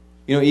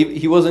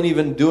 he wasn't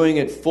even doing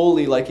it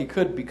fully like he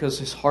could, because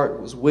his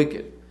heart was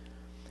wicked.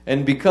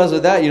 And because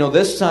of that,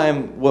 this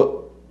time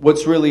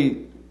what's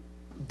really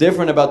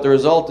different about the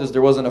result is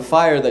there wasn't a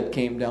fire that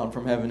came down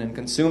from heaven and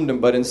consumed him,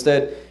 but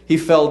instead he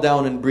fell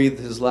down and breathed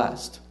his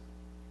last.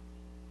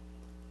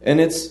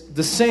 And it's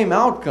the same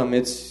outcome.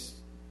 It's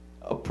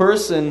a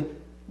person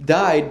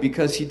died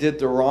because he did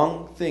the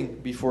wrong thing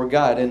before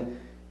God, and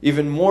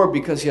even more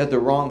because he had the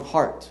wrong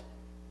heart.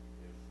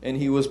 And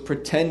he was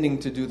pretending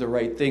to do the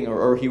right thing,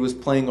 or he was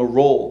playing a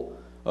role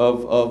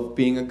of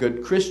being a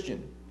good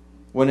Christian,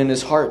 when in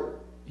his heart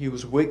he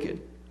was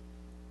wicked.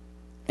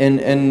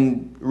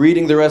 And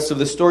reading the rest of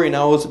the story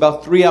now, it was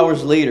about 3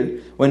 hours later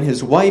when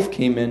his wife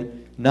came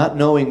in, not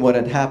knowing what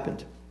had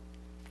happened.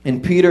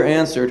 And Peter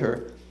answered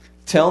her,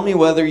 tell me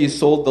whether you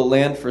sold the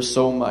land for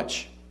so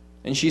much.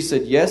 And she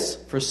said, yes,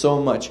 for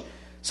so much.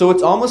 So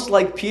it's almost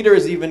like Peter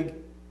is even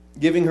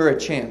giving her a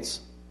chance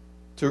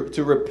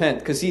to repent,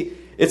 because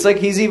it's like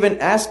he's even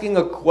asking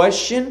a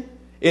question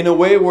in a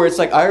way where it's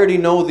like, I already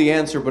know the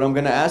answer, but I'm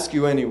going to ask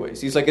you anyways.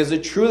 He's like, is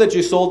it true that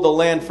you sold the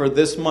land for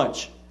this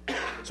much?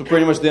 So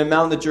pretty much the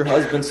amount that your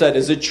husband said,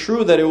 is it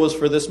true that it was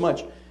for this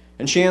much?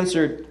 And she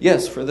answered,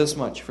 yes, for this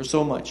much, for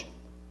so much.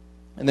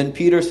 And then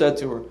Peter said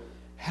to her,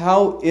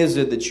 how is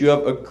it that you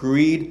have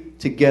agreed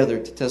together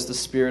to test the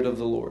Spirit of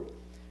the Lord?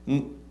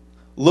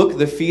 Look,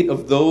 the feet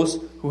of those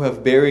who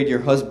have buried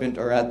your husband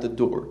are at the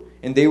door,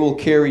 and they will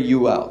carry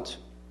you out.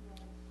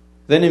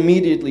 Then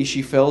immediately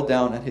she fell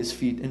down at his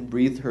feet and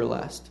breathed her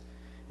last.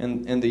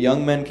 And the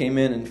young men came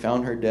in and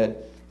found her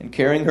dead, and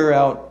carrying her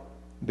out,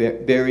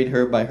 buried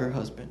her by her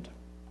husband.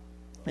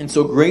 And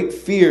so great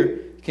fear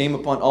came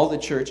upon all the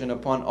church and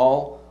upon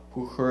all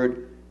who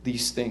heard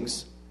these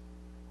things.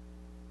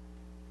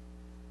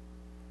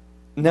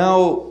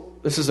 now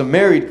this is a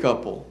married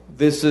couple.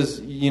 This is,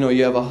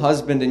 you have a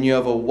husband and you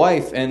have a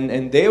wife,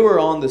 and they were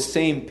on the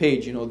same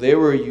page. They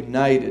were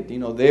united.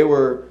 They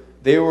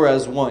were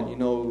as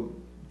one.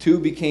 Two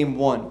became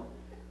one.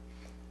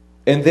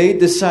 And they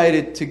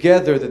decided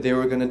together that they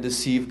were going to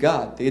deceive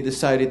God. They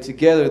decided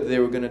together that they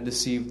were going to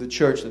deceive the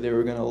church, that they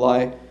were going to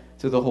lie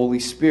to the Holy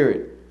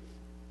Spirit.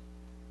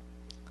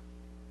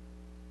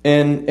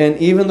 And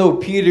even though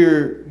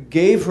Peter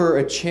gave her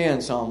a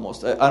chance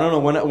almost, I don't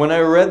know, when I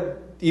read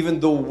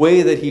even the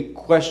way that he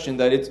questioned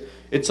that,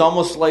 it's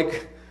almost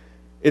like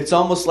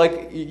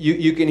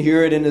you can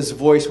hear it in his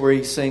voice where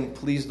he's saying,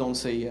 please don't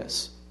say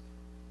yes.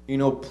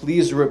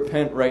 Please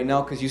repent right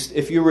now, because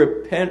if you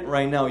repent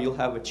right now, you'll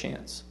have a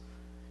chance.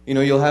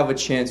 You'll have a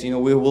chance.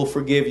 We'll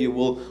forgive you.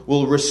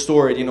 We'll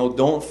restore it.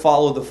 Don't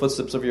follow the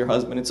footsteps of your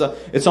husband.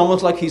 It's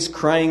almost like he's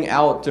crying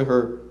out to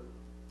her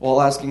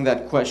while asking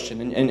that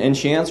question. And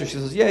she answers. She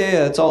says,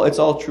 yeah, it's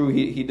all true.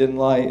 He didn't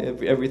lie.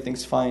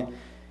 Everything's fine.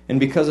 And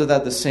because of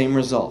that, the same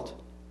result.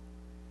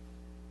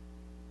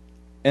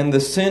 And the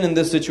sin in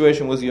this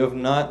situation was, you have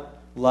not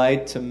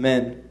lied to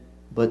men,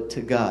 but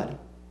to God.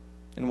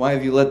 And why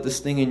have you let this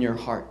thing in your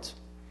heart?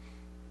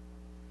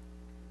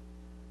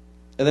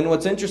 And then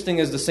what's interesting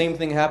is the same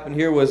thing happened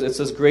here. It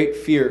says great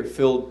fear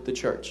filled the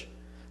church.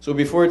 So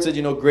before it said,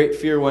 great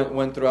fear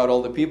went throughout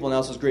all the people. Now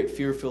it says great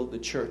fear filled the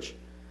church.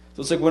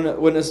 So it's like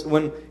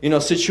when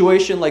a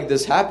situation like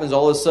this happens,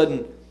 all of a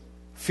sudden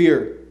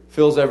fear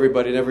fills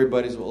everybody, and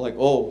everybody's like,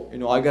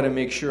 I got to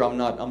make sure I'm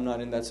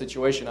not in that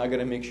situation. I got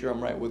to make sure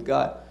I'm right with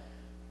God.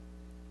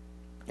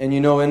 And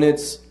and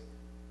it's,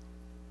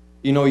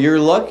 you're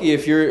lucky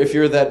if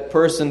you're that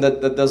person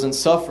that doesn't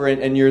suffer,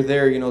 and you're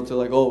there, to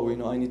like,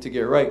 I need to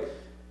get right.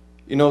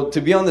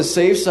 To be on the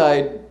safe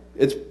side,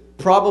 it's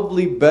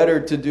probably better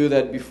to do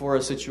that before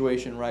a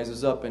situation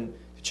rises up, and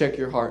to check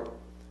your heart.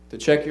 To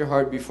check your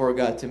heart before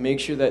God, to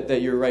make sure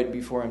that you're right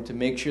before Him, to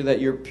make sure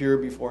that you're pure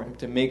before Him,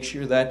 to make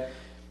sure that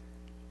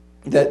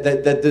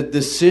the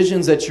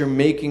decisions that you're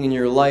making in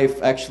your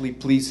life actually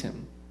please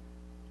Him.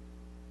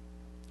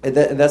 And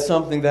that's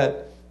something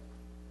that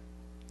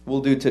we'll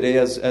do today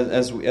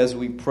as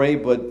we pray,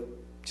 but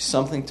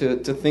something to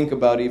think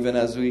about even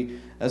as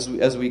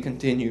we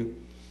continue.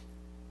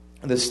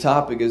 This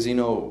topic is,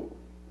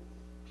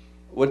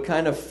 what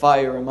kind of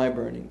fire am I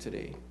burning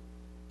today?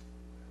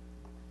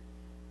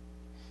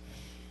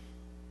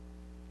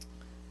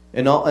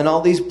 And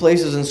all these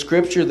places in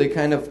Scripture, they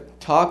kind of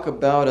talk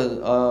about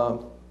a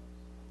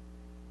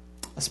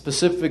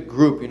specific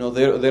group.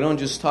 They don't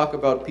just talk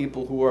about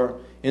people who are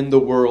in the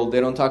world.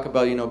 They don't talk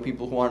about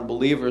people who aren't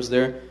believers.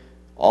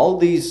 All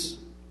these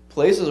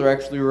places are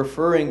actually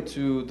referring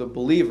to the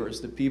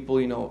believers, the people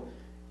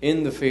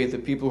in the faith, the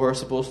people who are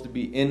supposed to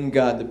be in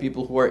God, the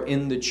people who are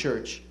in the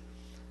church.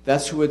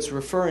 That's who it's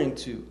referring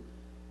to,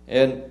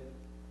 and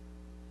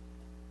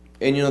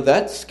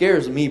that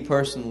scares me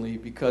personally,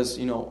 because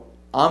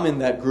I'm in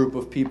that group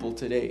of people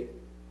today.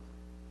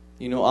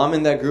 I'm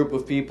in that group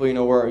of people,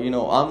 where,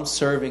 I'm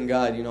serving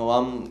God.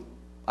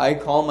 I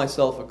call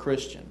myself a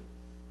Christian.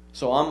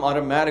 So I'm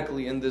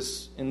automatically in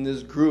this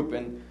group,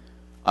 and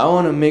I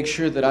want to make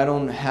sure that I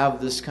don't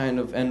have this kind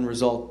of end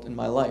result in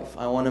my life.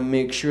 I want to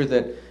make sure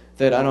that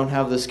I don't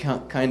have this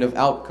kind of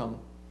outcome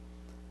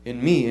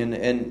in me.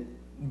 And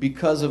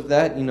because of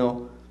that,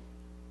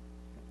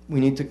 we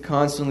need to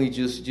constantly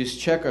just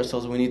check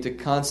ourselves. We need to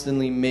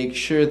constantly make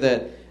sure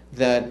that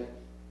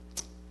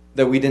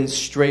we didn't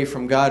stray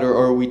from God,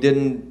 or we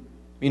didn't,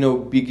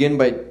 begin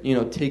by,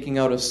 taking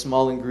out a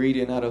small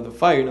ingredient out of the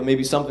fire,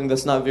 maybe something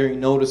that's not very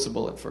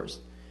noticeable at first,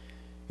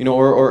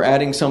 or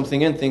adding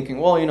something in, thinking,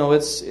 well,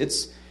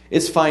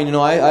 it's fine,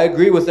 I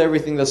agree with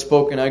everything that's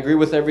spoken, I agree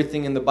with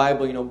everything in the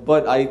Bible,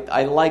 but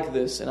I like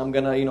this, and I'm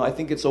gonna, I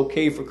think it's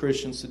okay for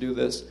Christians to do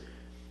this.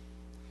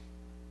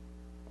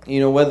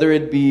 Whether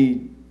it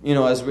be,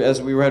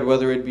 as we read,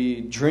 whether it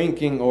be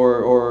drinking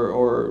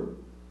or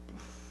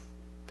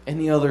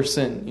any other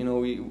sin,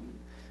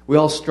 we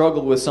all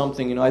struggle with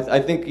something. I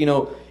think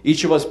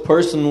each of us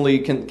personally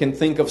can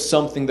think of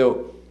something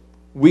that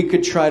we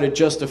could try to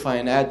justify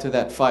and add to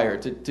that fire,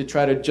 to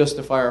try to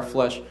justify our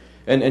flesh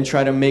and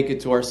try to make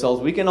it to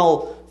ourselves. We can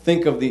all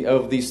think of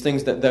these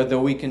things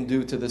that we can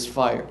do to this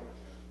fire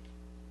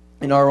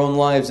in our own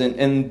lives,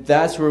 and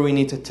that's where we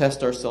need to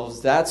test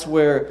ourselves. That's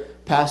where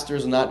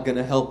pastors are not going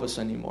to help us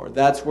anymore.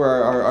 That's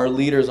where our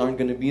leaders aren't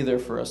going to be there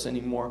for us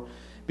anymore,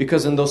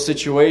 because in those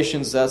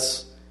situations,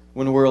 that's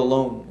when we're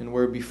alone and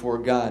we're before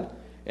God.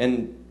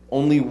 And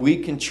only we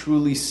can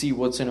truly see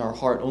what's in our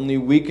heart. Only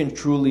we can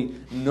truly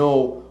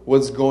know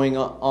what's going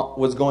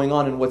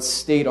on and what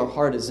state our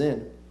heart is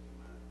in.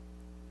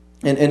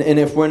 And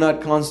if we're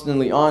not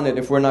constantly on it,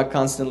 if we're not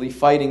constantly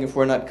fighting, if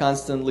we're not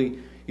constantly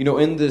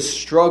in this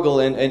struggle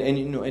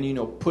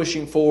and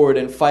pushing forward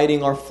and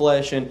fighting our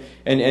flesh and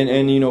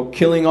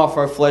killing off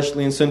our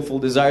fleshly and sinful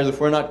desires, if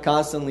we're not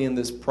constantly in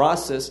this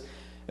process,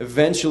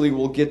 eventually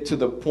we'll get to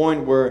the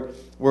point where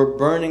we're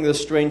burning the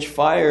strange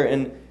fire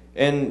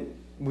and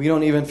we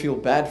don't even feel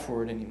bad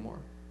for it anymore.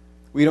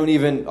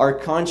 Our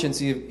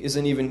conscience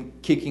isn't even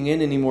kicking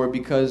in anymore,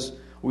 because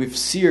we've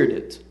seared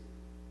it.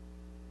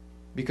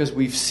 Because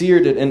we've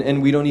seared it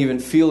and we don't even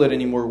feel it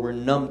anymore. We're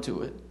numb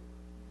to it.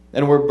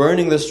 And we're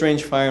burning the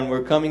strange fire, and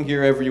we're coming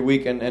here every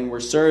week and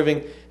we're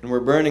serving and we're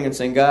burning and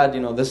saying, God,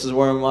 this is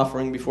where I'm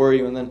offering before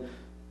you. And then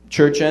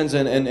church ends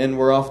and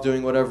we're off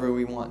doing whatever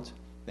we want.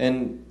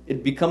 And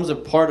it becomes a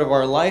part of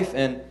our life.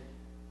 And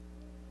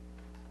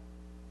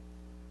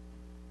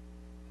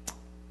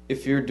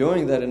if you're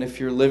doing that and if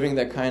you're living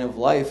that kind of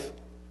life,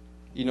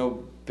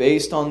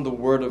 based on the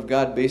Word of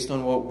God, based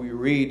on what we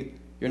read,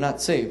 you're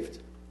not saved.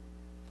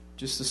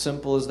 Just as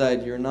simple as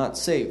that, you're not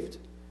saved.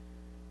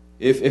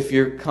 If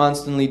you're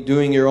constantly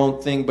doing your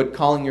own thing, but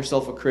calling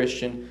yourself a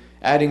Christian,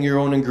 adding your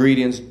own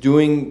ingredients,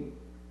 doing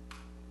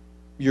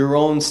your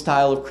own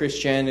style of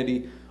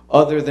Christianity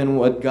other than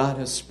what God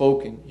has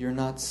spoken, you're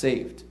not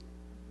saved.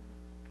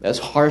 As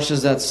harsh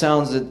as that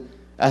sounds,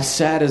 as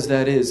sad as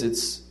that is,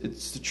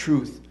 it's the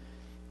truth.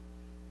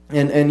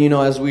 And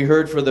as we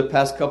heard for the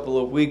past couple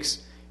of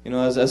weeks,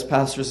 as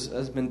pastors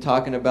has been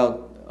talking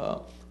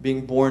about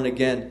being born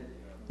again,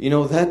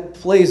 that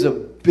plays a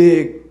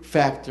big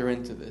factor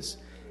into this.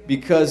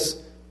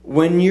 Because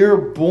when you're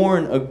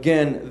born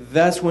again,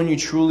 that's when you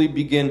truly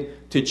begin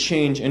to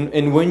change.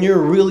 And when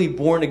you're really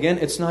born again,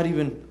 it's not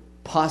even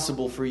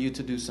possible for you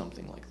to do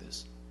something like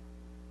this.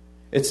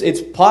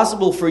 It's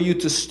possible for you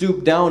to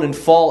stoop down and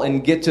fall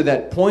and get to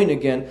that point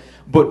again.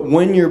 But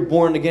when you're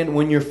born again,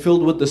 when you're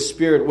filled with the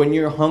Spirit, when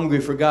you're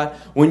hungry for God,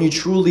 when you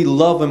truly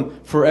love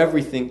Him for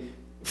everything,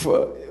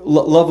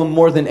 love Him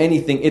more than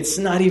anything, it's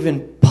not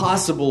even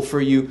possible for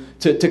you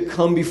to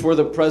come before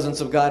the presence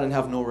of God and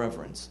have no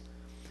reverence.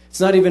 It's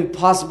not even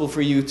possible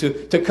for you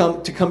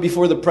to come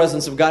before the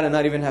presence of God and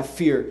not even have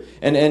fear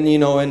and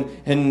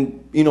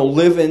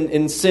live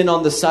in sin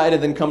on the side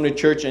and then come to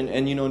church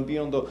and be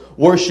on the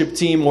worship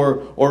team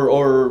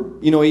or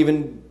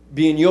even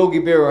be in Yogi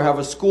Bear or have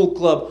a school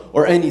club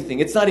or anything.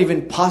 It's not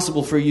even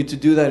possible for you to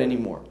do that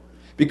anymore.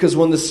 Because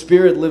when the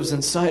Spirit lives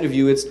inside of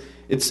you,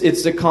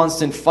 it's a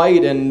constant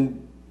fight,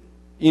 and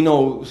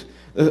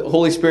the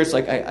Holy Spirit's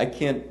like, I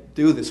can't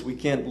do this. We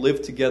can't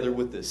live together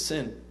with this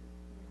sin.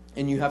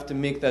 And you have to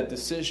make that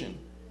decision.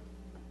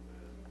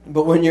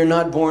 But when you're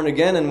not born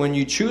again, and when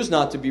you choose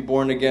not to be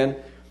born again,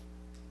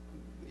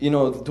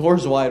 the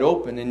door's wide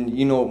open. And,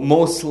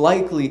 most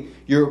likely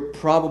you're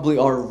probably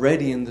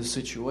already in the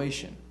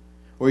situation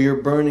where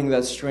you're burning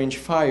that strange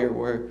fire,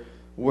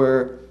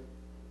 where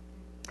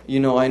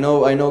I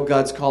know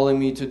God's calling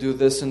me to do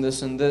this and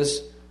this and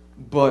this,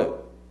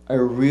 but I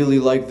really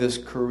like this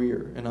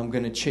career and I'm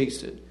going to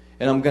chase it.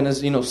 And I'm going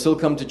to, still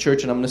come to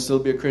church and I'm going to still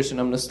be a Christian.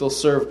 I'm going to still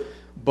serve.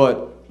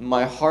 But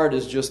my heart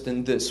is just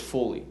in this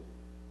fully.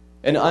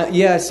 And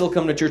I still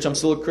come to church. I'm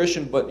still a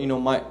Christian, but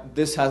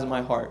this has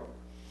my heart.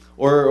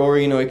 Or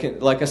it can,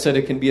 like I said,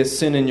 it can be a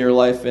sin in your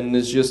life, and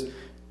it's just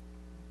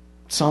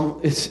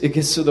it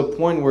gets to the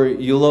point where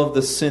you love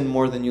the sin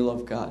more than you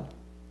love God.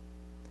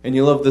 And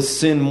you love the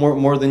sin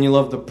more than you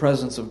love the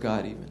presence of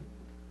God even.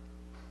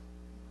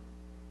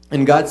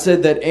 And God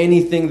said that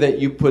anything that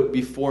you put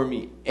before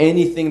me,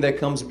 anything that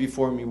comes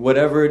before me,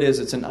 whatever it is,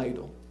 it's an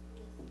idol.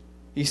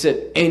 He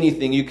said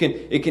anything.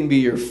 It can be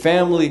your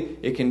family,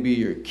 it can be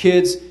your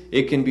kids,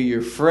 it can be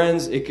your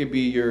friends, it could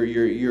be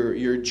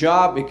your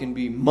job, it can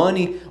be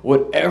money.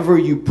 Whatever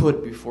you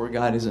put before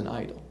God is an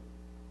idol.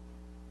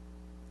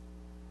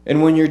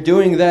 And when you're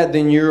doing that,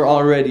 then you're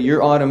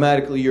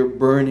automatically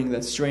burning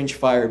that strange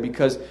fire,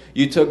 because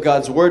you took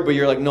God's word, but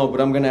you're like, no,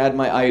 but I'm going to add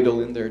my idol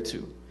in there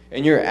too.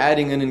 And you're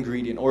adding an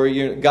ingredient. Or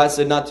God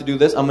said not to do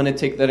this, I'm going to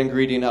take that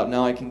ingredient out,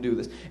 now I can do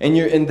this.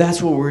 And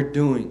that's what we're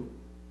doing.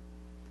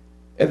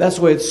 And that's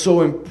why it's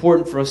so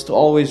important for us to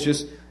always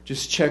just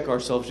check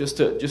ourselves, just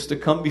to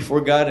come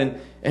before God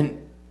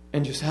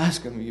and just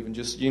ask Him, even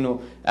just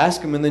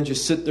ask Him, and then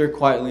just sit there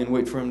quietly and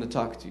wait for Him to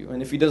talk to you.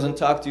 And if He doesn't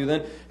talk to you,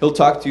 then He'll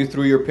talk to you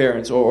through your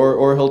parents,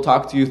 or He'll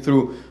talk to you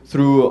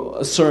through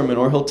a sermon,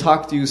 or He'll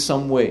talk to you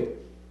some way.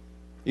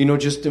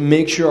 Just to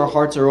make sure our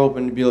hearts are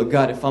open to be like,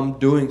 God, if I'm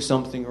doing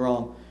something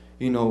wrong,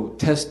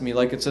 test me,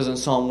 like it says in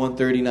Psalm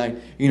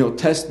 139.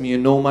 Test me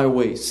and know my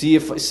way. See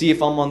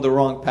if I'm on the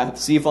wrong path.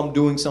 See if I'm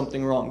doing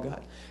something wrong,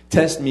 God.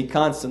 Test me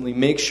constantly.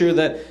 Make sure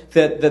that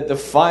the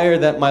fire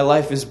that my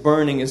life is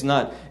burning is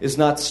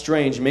not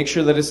strange. Make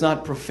sure that it's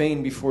not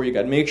profane before you,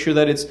 God. Make sure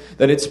that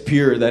it's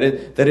pure,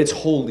 that it's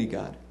holy,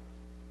 God.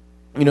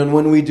 And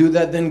when we do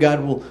that, then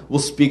God will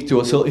speak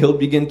to us. He'll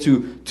begin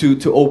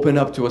to open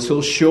up to us.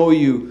 He'll show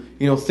you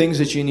things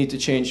that you need to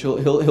change.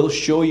 He'll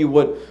show you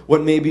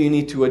what maybe you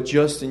need to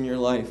adjust in your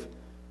life.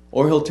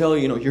 Or He'll tell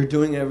you, you're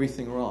doing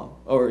everything wrong,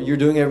 or you're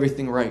doing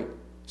everything right.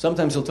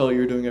 Sometimes He'll tell you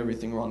you're doing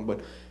everything wrong, but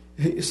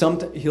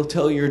He'll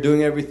tell you you're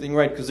doing everything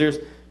right, because there's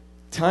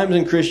times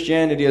in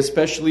Christianity,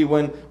 especially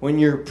when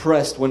you're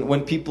pressed,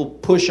 when people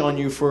push on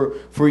you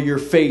for your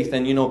faith,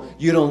 and you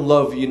don't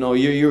love,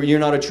 you're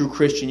not a true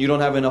Christian, you don't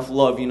have enough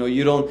love,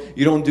 you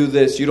don't do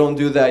this, you don't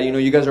do that,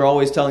 you guys are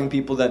always telling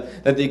people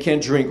that they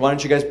can't drink. Why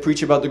don't you guys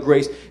preach about the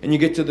grace? And you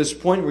get to this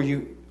point where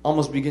you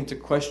almost begin to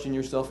question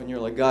yourself, and you're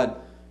like, God,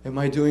 am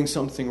I doing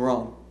something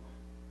wrong?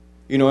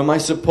 Am I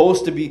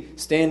supposed to be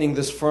standing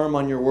this firm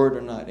on your word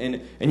or not?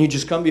 And you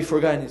just come before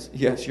God and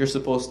yes, you're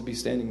supposed to be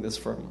standing this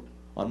firm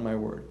on my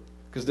word.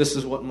 Because this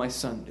is what my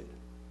son did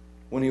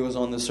when he was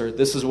on this earth.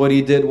 This is what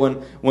he did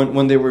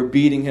when they were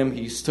beating him.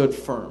 He stood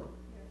firm.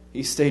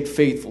 He stayed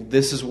faithful.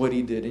 This is what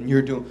he did. And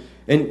you're doing.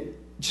 And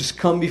just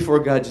come before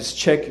God. Just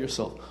check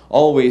yourself.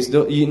 Always.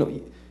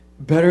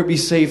 Better be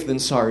safe than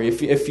sorry.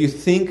 If you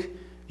think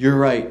you're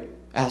right,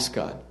 ask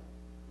God.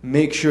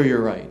 Make sure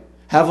you're right.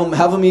 Have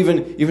him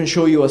even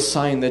show you a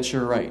sign that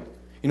you're right.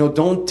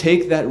 Don't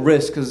take that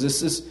risk, because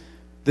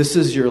this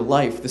is your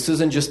life. This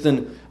isn't just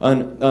an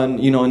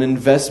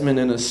investment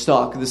in a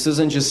stock. This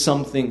isn't just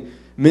something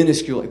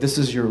minuscule. This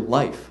is your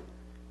life.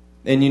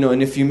 And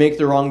and if you make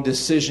the wrong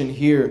decision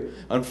here,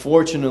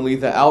 unfortunately,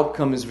 the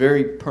outcome is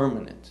very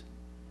permanent.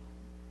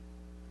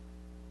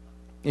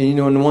 And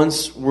and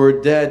once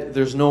we're dead,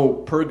 there's no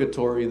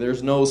purgatory.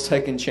 There's no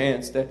second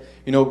chance that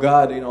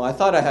God, I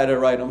thought I had it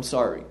right. I'm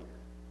sorry.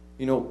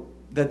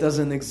 That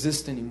doesn't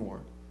exist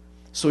anymore.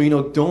 So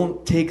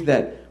don't take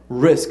that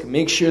risk.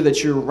 Make sure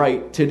that you're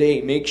right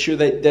today. Make sure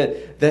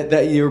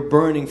that you're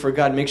burning for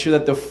God. Make sure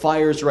that the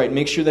fire's right.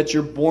 Make sure that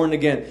you're born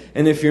again.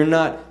 And if you're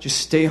not, just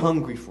stay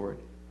hungry for it.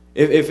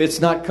 If it's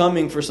not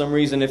coming for some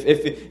reason,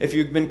 if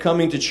you've been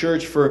coming to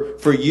church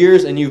for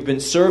years and you've been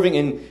serving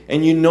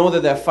and you know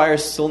that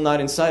fire's still not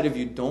inside of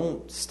you,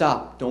 don't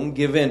stop. Don't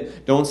give in.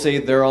 Don't say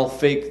they're all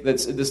fake.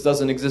 This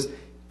doesn't exist.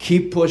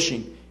 Keep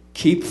pushing.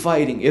 Keep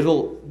fighting.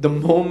 The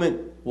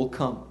moment will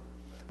come.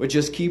 But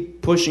just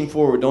keep pushing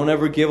forward. Don't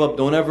ever give up.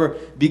 Don't ever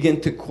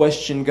begin to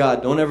question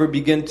God. Don't ever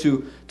begin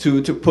to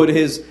put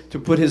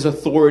his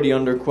authority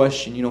under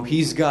question.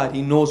 He's God.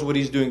 He knows what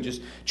he's doing.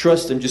 Just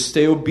trust him. Just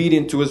stay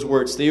obedient to his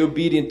word. Stay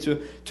obedient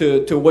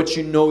to what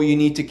you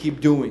need to keep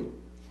doing.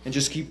 And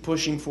just keep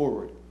pushing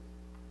forward.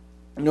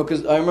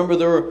 Because I remember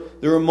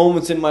there were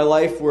moments in my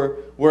life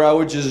where I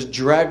would just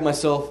drag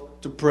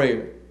myself to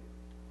prayer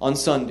on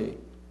Sunday.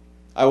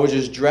 I would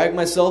just drag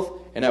myself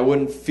and I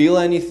wouldn't feel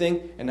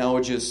anything, and I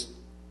would just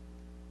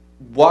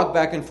walk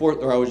back and forth,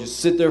 or I would just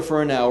sit there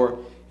for an hour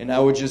and I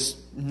would just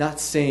not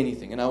say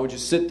anything. And I would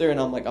just sit there and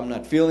I'm like, I'm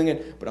not feeling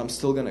it, but I'm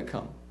still going to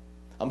come.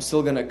 I'm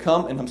still going to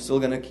come, and I'm still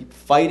going to keep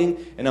fighting,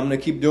 and I'm going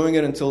to keep doing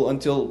it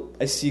until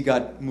I see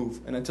God move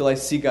and until I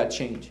see God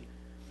change.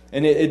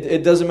 And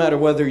it doesn't matter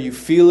whether you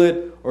feel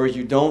it or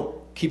you don't.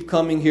 Keep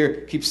coming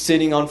here. Keep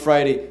sitting on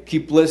Friday.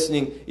 Keep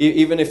listening.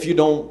 Even if you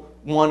don't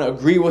want to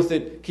agree with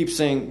it, keep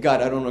saying,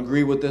 God, I don't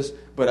agree with this,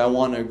 but I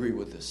want to agree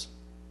with this.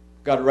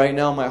 God, right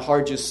now my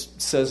heart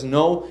just says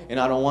no, and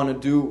I don't want to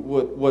do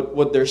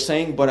what they're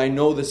saying, but I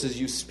know this is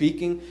you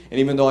speaking,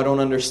 and even though I don't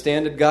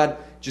understand it, God,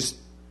 just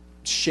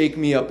shake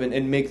me up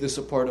and make this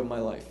a part of my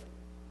life.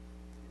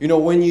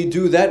 When you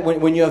do that,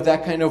 when you have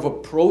that kind of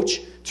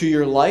approach to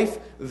your life,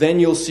 then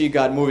you'll see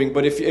God moving.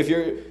 But if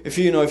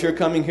you're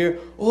coming here,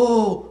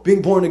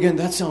 being born again,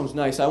 that sounds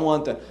nice. I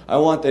want that,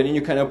 and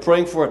you're kind of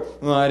praying for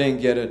it. No, I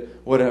didn't get it.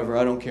 Whatever,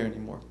 I don't care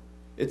anymore.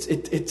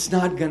 It's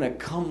not gonna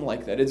come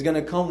like that. It's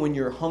gonna come when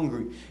you're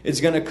hungry.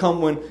 It's gonna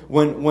come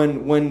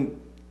when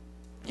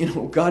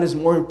God is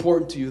more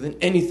important to you than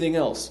anything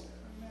else.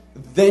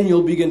 Then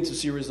you'll begin to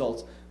see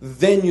results.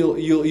 Then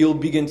you'll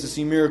begin to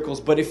see miracles.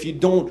 But if you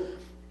don't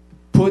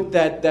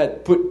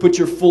put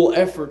your full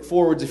effort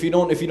forwards, if you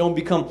don't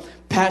become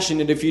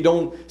passionate, if you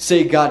don't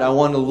say, God, I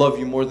want to love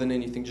you more than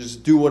anything,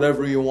 just do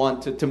whatever you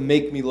want to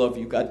make me love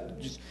you. God,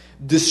 just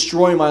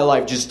destroy my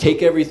life. Just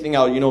take everything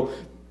out.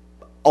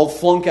 I'll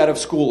flunk out of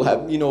school.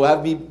 Have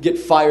me get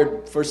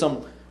fired for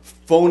some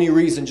phony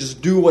reason.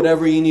 Just do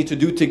whatever you need to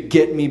do to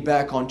get me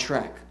back on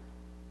track.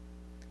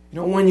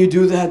 When you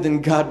do that,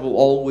 then God will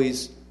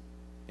always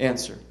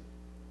answer.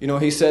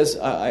 He says,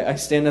 I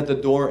stand at the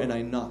door and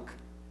I knock.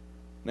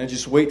 And I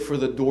just wait for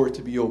the door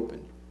to be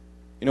open.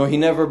 He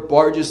never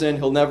barges in.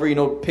 He'll never,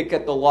 pick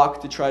at the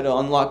lock to try to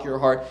unlock your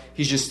heart.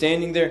 He's just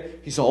standing there.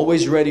 He's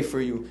always ready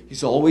for you.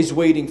 He's always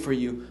waiting for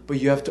you. But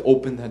you have to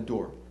open that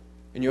door.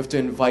 And you have to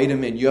invite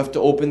him in. You have to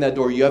open that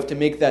door. You have to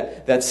make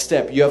that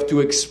step. You have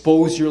to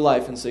expose your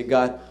life and say,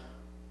 God,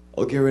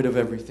 I'll get rid of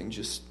everything.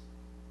 Just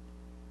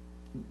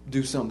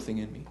do something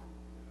in me.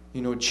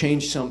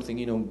 Change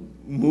something.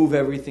 Move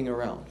everything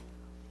around.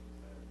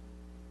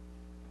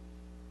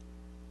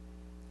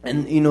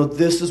 And,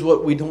 this is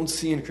what we don't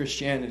see in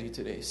Christianity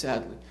today,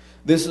 sadly.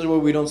 This is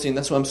what we don't see. And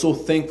that's why I'm so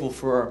thankful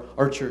for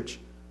our church.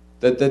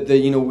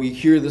 That we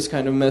hear this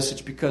kind of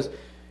message, because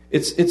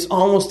it's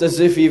almost as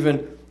if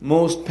even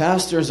most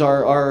pastors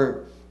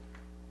are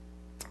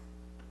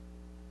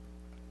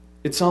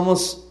it's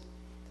almost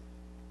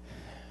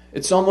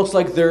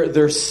like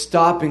they're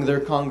stopping their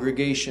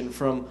congregation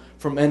from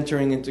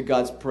entering into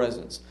God's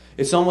presence.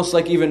 It's almost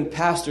like even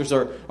pastors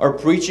are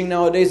preaching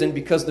nowadays, and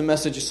because the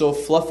message is so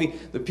fluffy,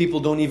 the people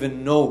don't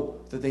even know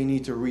that they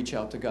need to reach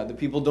out to God. The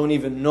people don't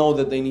even know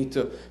that they need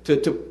to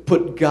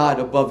put God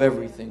above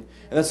everything.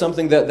 And that's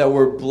something that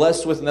we're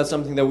blessed with, and that's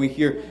something that we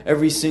hear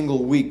every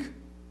single week.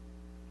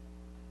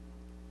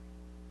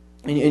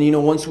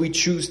 And once we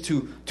choose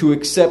to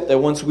accept that,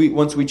 once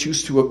we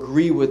choose to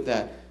agree with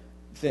that,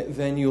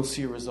 then you'll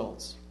see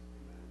results.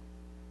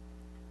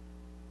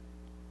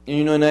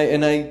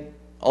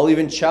 I'll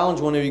even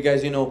challenge one of you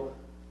guys,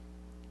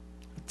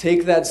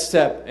 take that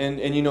step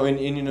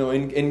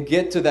and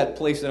get to that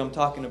place that I'm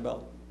talking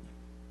about.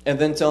 And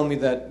then tell me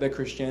that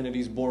Christianity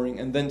is boring.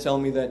 And then tell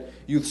me that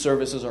youth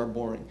services are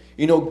boring.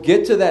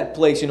 Get to that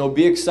place.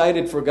 Be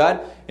excited for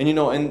God.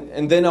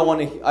 And then I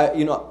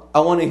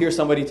want to hear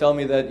somebody tell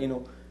me that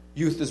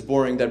youth is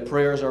boring, that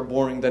prayers are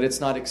boring, that it's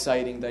not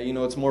exciting, that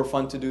it's more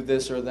fun to do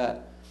this or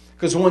that.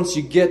 Because once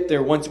you get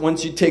there,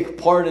 once you take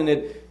part in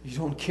it, you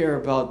don't care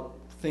about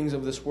things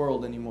of this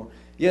world anymore.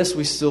 Yes,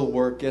 we still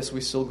work. Yes, we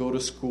still go to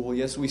school.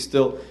 Yes, we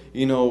still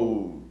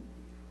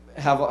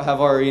have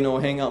our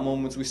hangout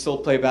moments. We still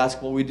play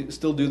basketball. We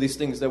still do these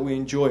things that we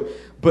enjoy.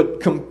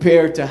 But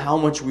compared to how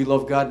much we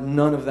love God,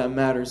 none of that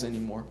matters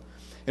anymore.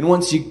 And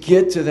once you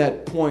get to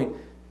that point,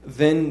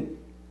 then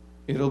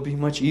it'll be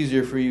much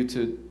easier for you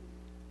to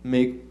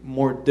make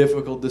more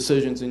difficult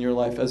decisions in your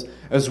life.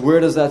 As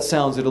weird as that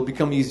sounds, it'll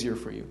become easier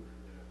for you,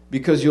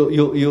 because you'll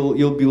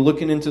be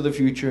looking into the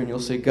future and you'll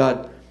say,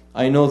 God,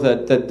 I know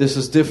that this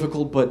is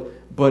difficult,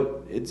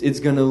 but it's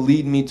going to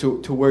lead me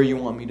to where you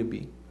want me to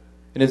be.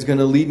 And it's going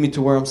to lead me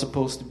to where I'm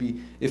supposed to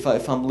be if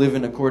I'm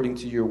living according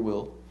to your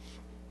will.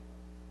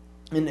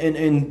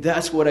 And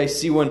that's what I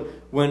see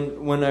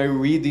when I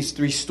read these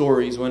three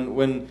stories.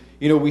 When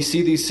we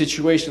see these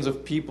situations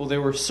of people, they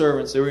were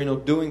servants, they were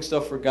doing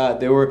stuff for God.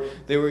 They were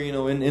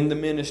in the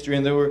ministry,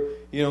 and they were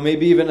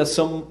maybe even at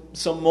some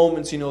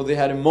moments they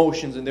had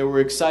emotions and they were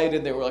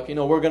excited. They were like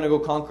we're going to go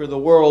conquer the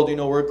world.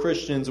 We're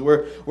Christians.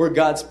 We're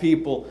God's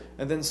people.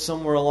 And then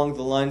somewhere along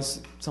the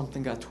lines,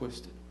 something got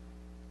twisted.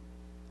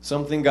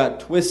 Something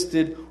got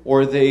twisted,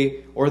 or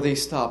they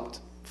stopped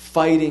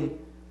fighting.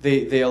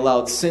 They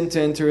allowed sin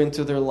to enter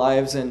into their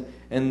lives, and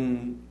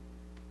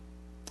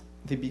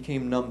they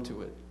became numb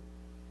to it.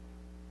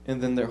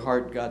 And then their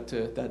heart got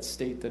to that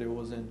state that it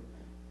was in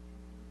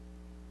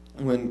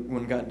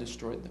when God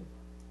destroyed them.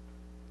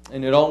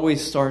 And it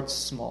always starts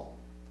small.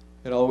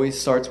 It always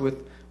starts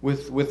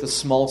with a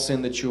small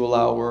sin that you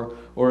allow,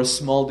 or a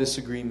small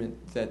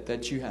disagreement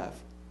that you have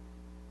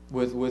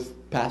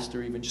with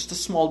pastor, even just a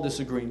small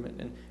disagreement.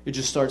 And it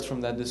just starts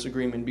from that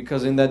disagreement,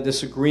 because in that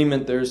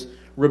disagreement there's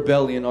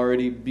rebellion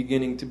already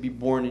beginning to be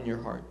born in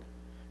your heart,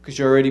 because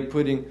you're already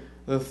putting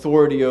the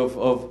authority of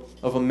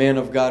a man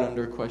of God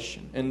under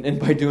question. And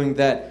by doing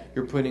that,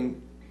 you're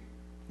putting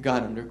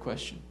God under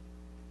question,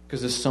 because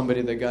there's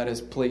somebody that God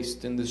has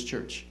placed in this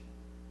church.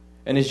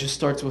 And it just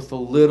starts with a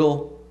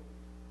little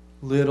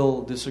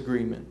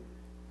disagreement.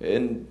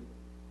 And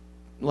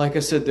like I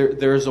said,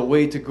 there's a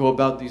way to go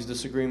about these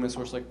disagreements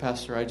where it's like,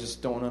 Pastor, I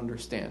just don't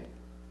understand.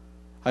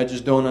 I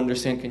just don't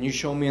understand. Can you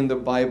show me in the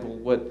Bible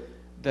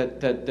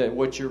that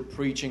what you're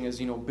preaching is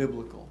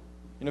biblical?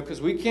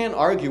 Because we can't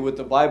argue with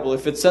the Bible.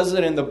 If it says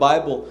it in the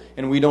Bible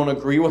and we don't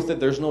agree with it,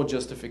 there's no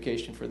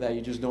justification for that.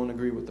 You just don't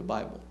agree with the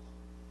Bible.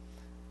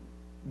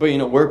 But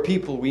we're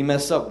people. We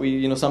mess up.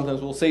 We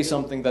sometimes we'll say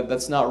something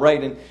that's not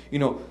right,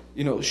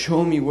 and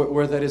show me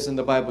where that is in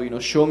the Bible.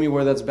 Show me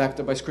where that's backed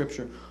up by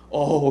Scripture.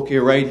 Oh, okay,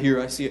 right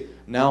here, I see it.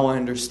 Now I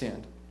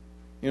understand.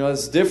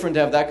 It's different to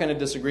have that kind of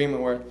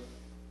disagreement where,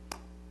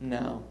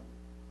 no,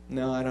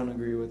 I don't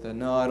agree with that.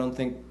 No, I don't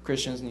think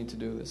Christians need to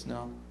do this.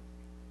 No.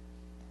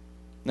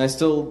 And I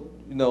still,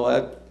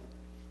 I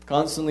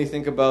constantly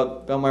think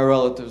about my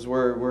relatives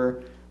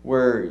where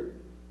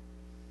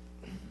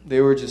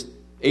they were just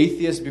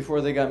atheists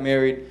before they got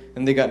married,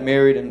 and they got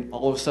married, and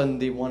all of a sudden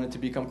they wanted to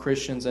become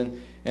Christians,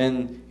 and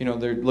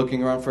they're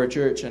looking around for a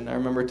church. And I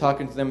remember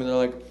talking to them, and they're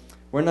like,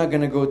 we're not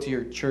going to go to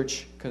your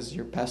church because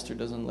your pastor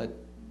doesn't let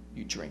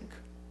you drink.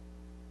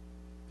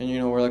 And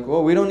we're like,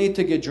 well, we don't need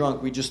to get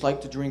drunk, we just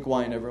like to drink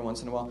wine every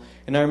once in a while.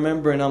 And I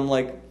remember, and I'm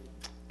like,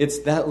 it's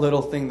that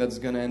little thing that's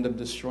going to end up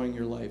destroying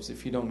your lives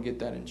if you don't get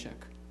that in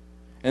check.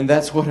 And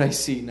that's what I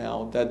see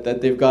now, that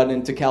they've gotten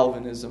into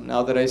Calvinism.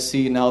 Now that I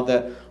see, now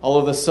that all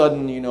of a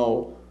sudden,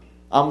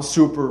 I'm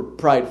super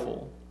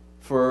prideful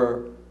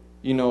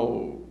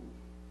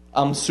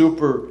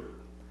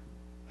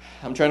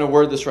I'm trying to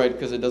word this right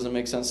because it doesn't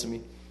make sense to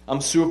me. I'm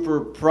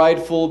super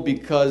prideful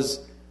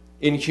because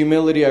in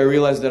humility I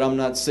realize that I'm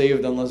not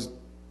saved unless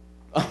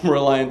I'm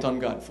reliant on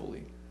God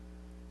fully.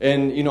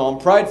 And, I'm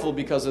prideful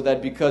because of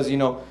that, because,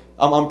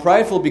 I'm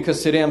prideful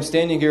because today I'm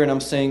standing here and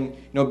I'm saying,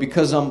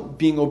 because I'm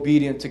being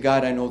obedient to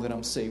God, I know that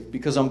I'm saved.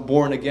 Because I'm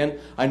born again,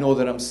 I know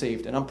that I'm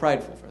saved. And I'm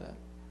prideful for that.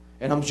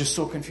 And I'm just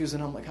so confused,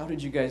 and I'm like, how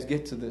did you guys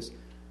get to this?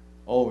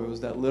 Oh, it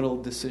was that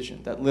little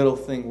decision, that little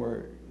thing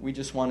where we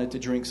just wanted to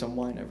drink some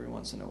wine every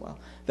once in a while.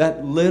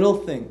 That little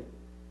thing.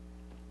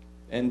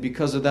 And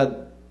because of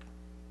that,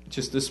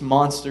 just this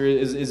monster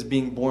is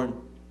being born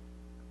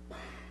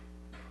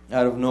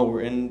out of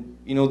nowhere. And,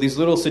 these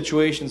little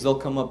situations, they'll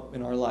come up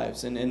in our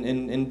lives and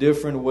in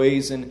different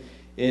ways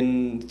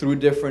and through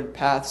different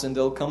paths, and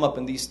they'll come up,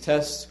 and these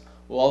tests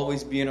will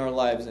always be in our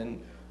lives.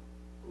 And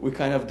we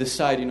kind of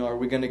decide, are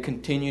we going to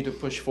continue to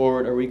push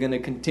forward? Are we going to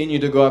continue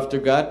to go after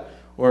God?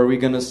 Or are we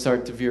going to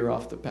start to veer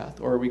off the path?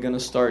 Or are we going to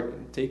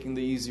start taking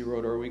the easy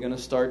road? Or are we going to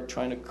start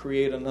trying to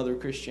create another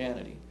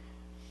Christianity?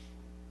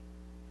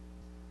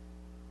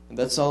 And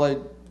that's all I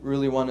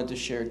really wanted to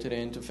share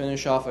today. And to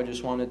finish off, I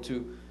just wanted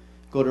to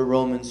go to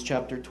Romans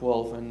chapter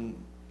 12. And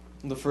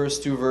the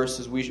first two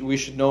verses, we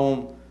should know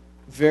them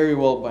very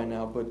well by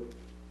now. But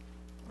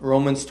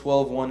Romans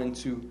 12, 1 and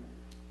 2.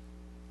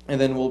 And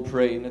then we'll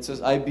pray. And it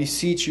says, I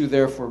beseech you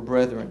therefore,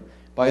 brethren,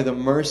 by the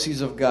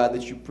mercies of God,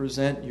 that you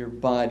present your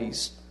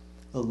bodies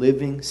a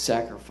living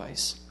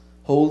sacrifice,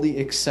 wholly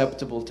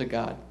acceptable to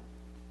God,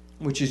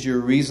 which is your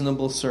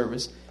reasonable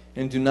service.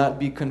 And do not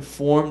be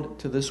conformed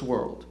to this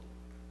world,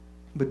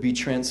 but be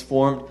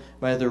transformed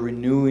by the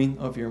renewing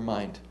of your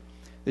mind,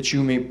 that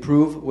you may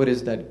prove what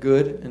is that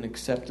good and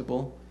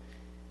acceptable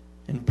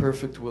and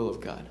perfect will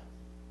of God.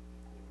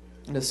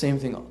 And the same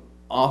thing,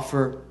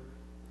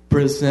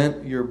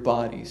 present your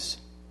bodies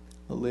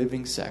a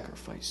living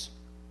sacrifice.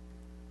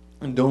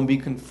 And don't be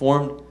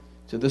conformed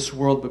to this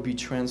world, but be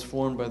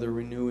transformed by the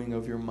renewing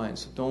of your mind.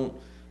 So don't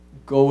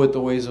go with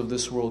the ways of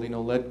this world.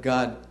 Let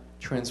God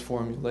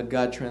transform you. Let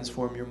God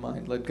transform your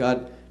mind. Let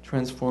God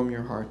transform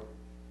your heart.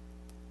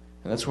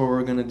 And that's what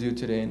we're going to do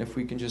today. And if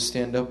we can just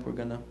stand up, we're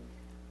gonna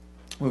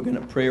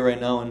pray right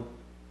now, and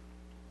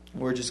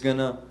we're just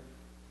gonna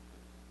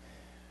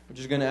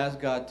ask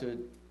God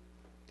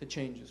to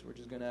change us. We're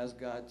just gonna ask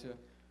God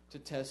to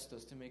test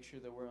us, to make sure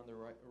that we're on the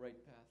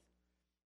right path.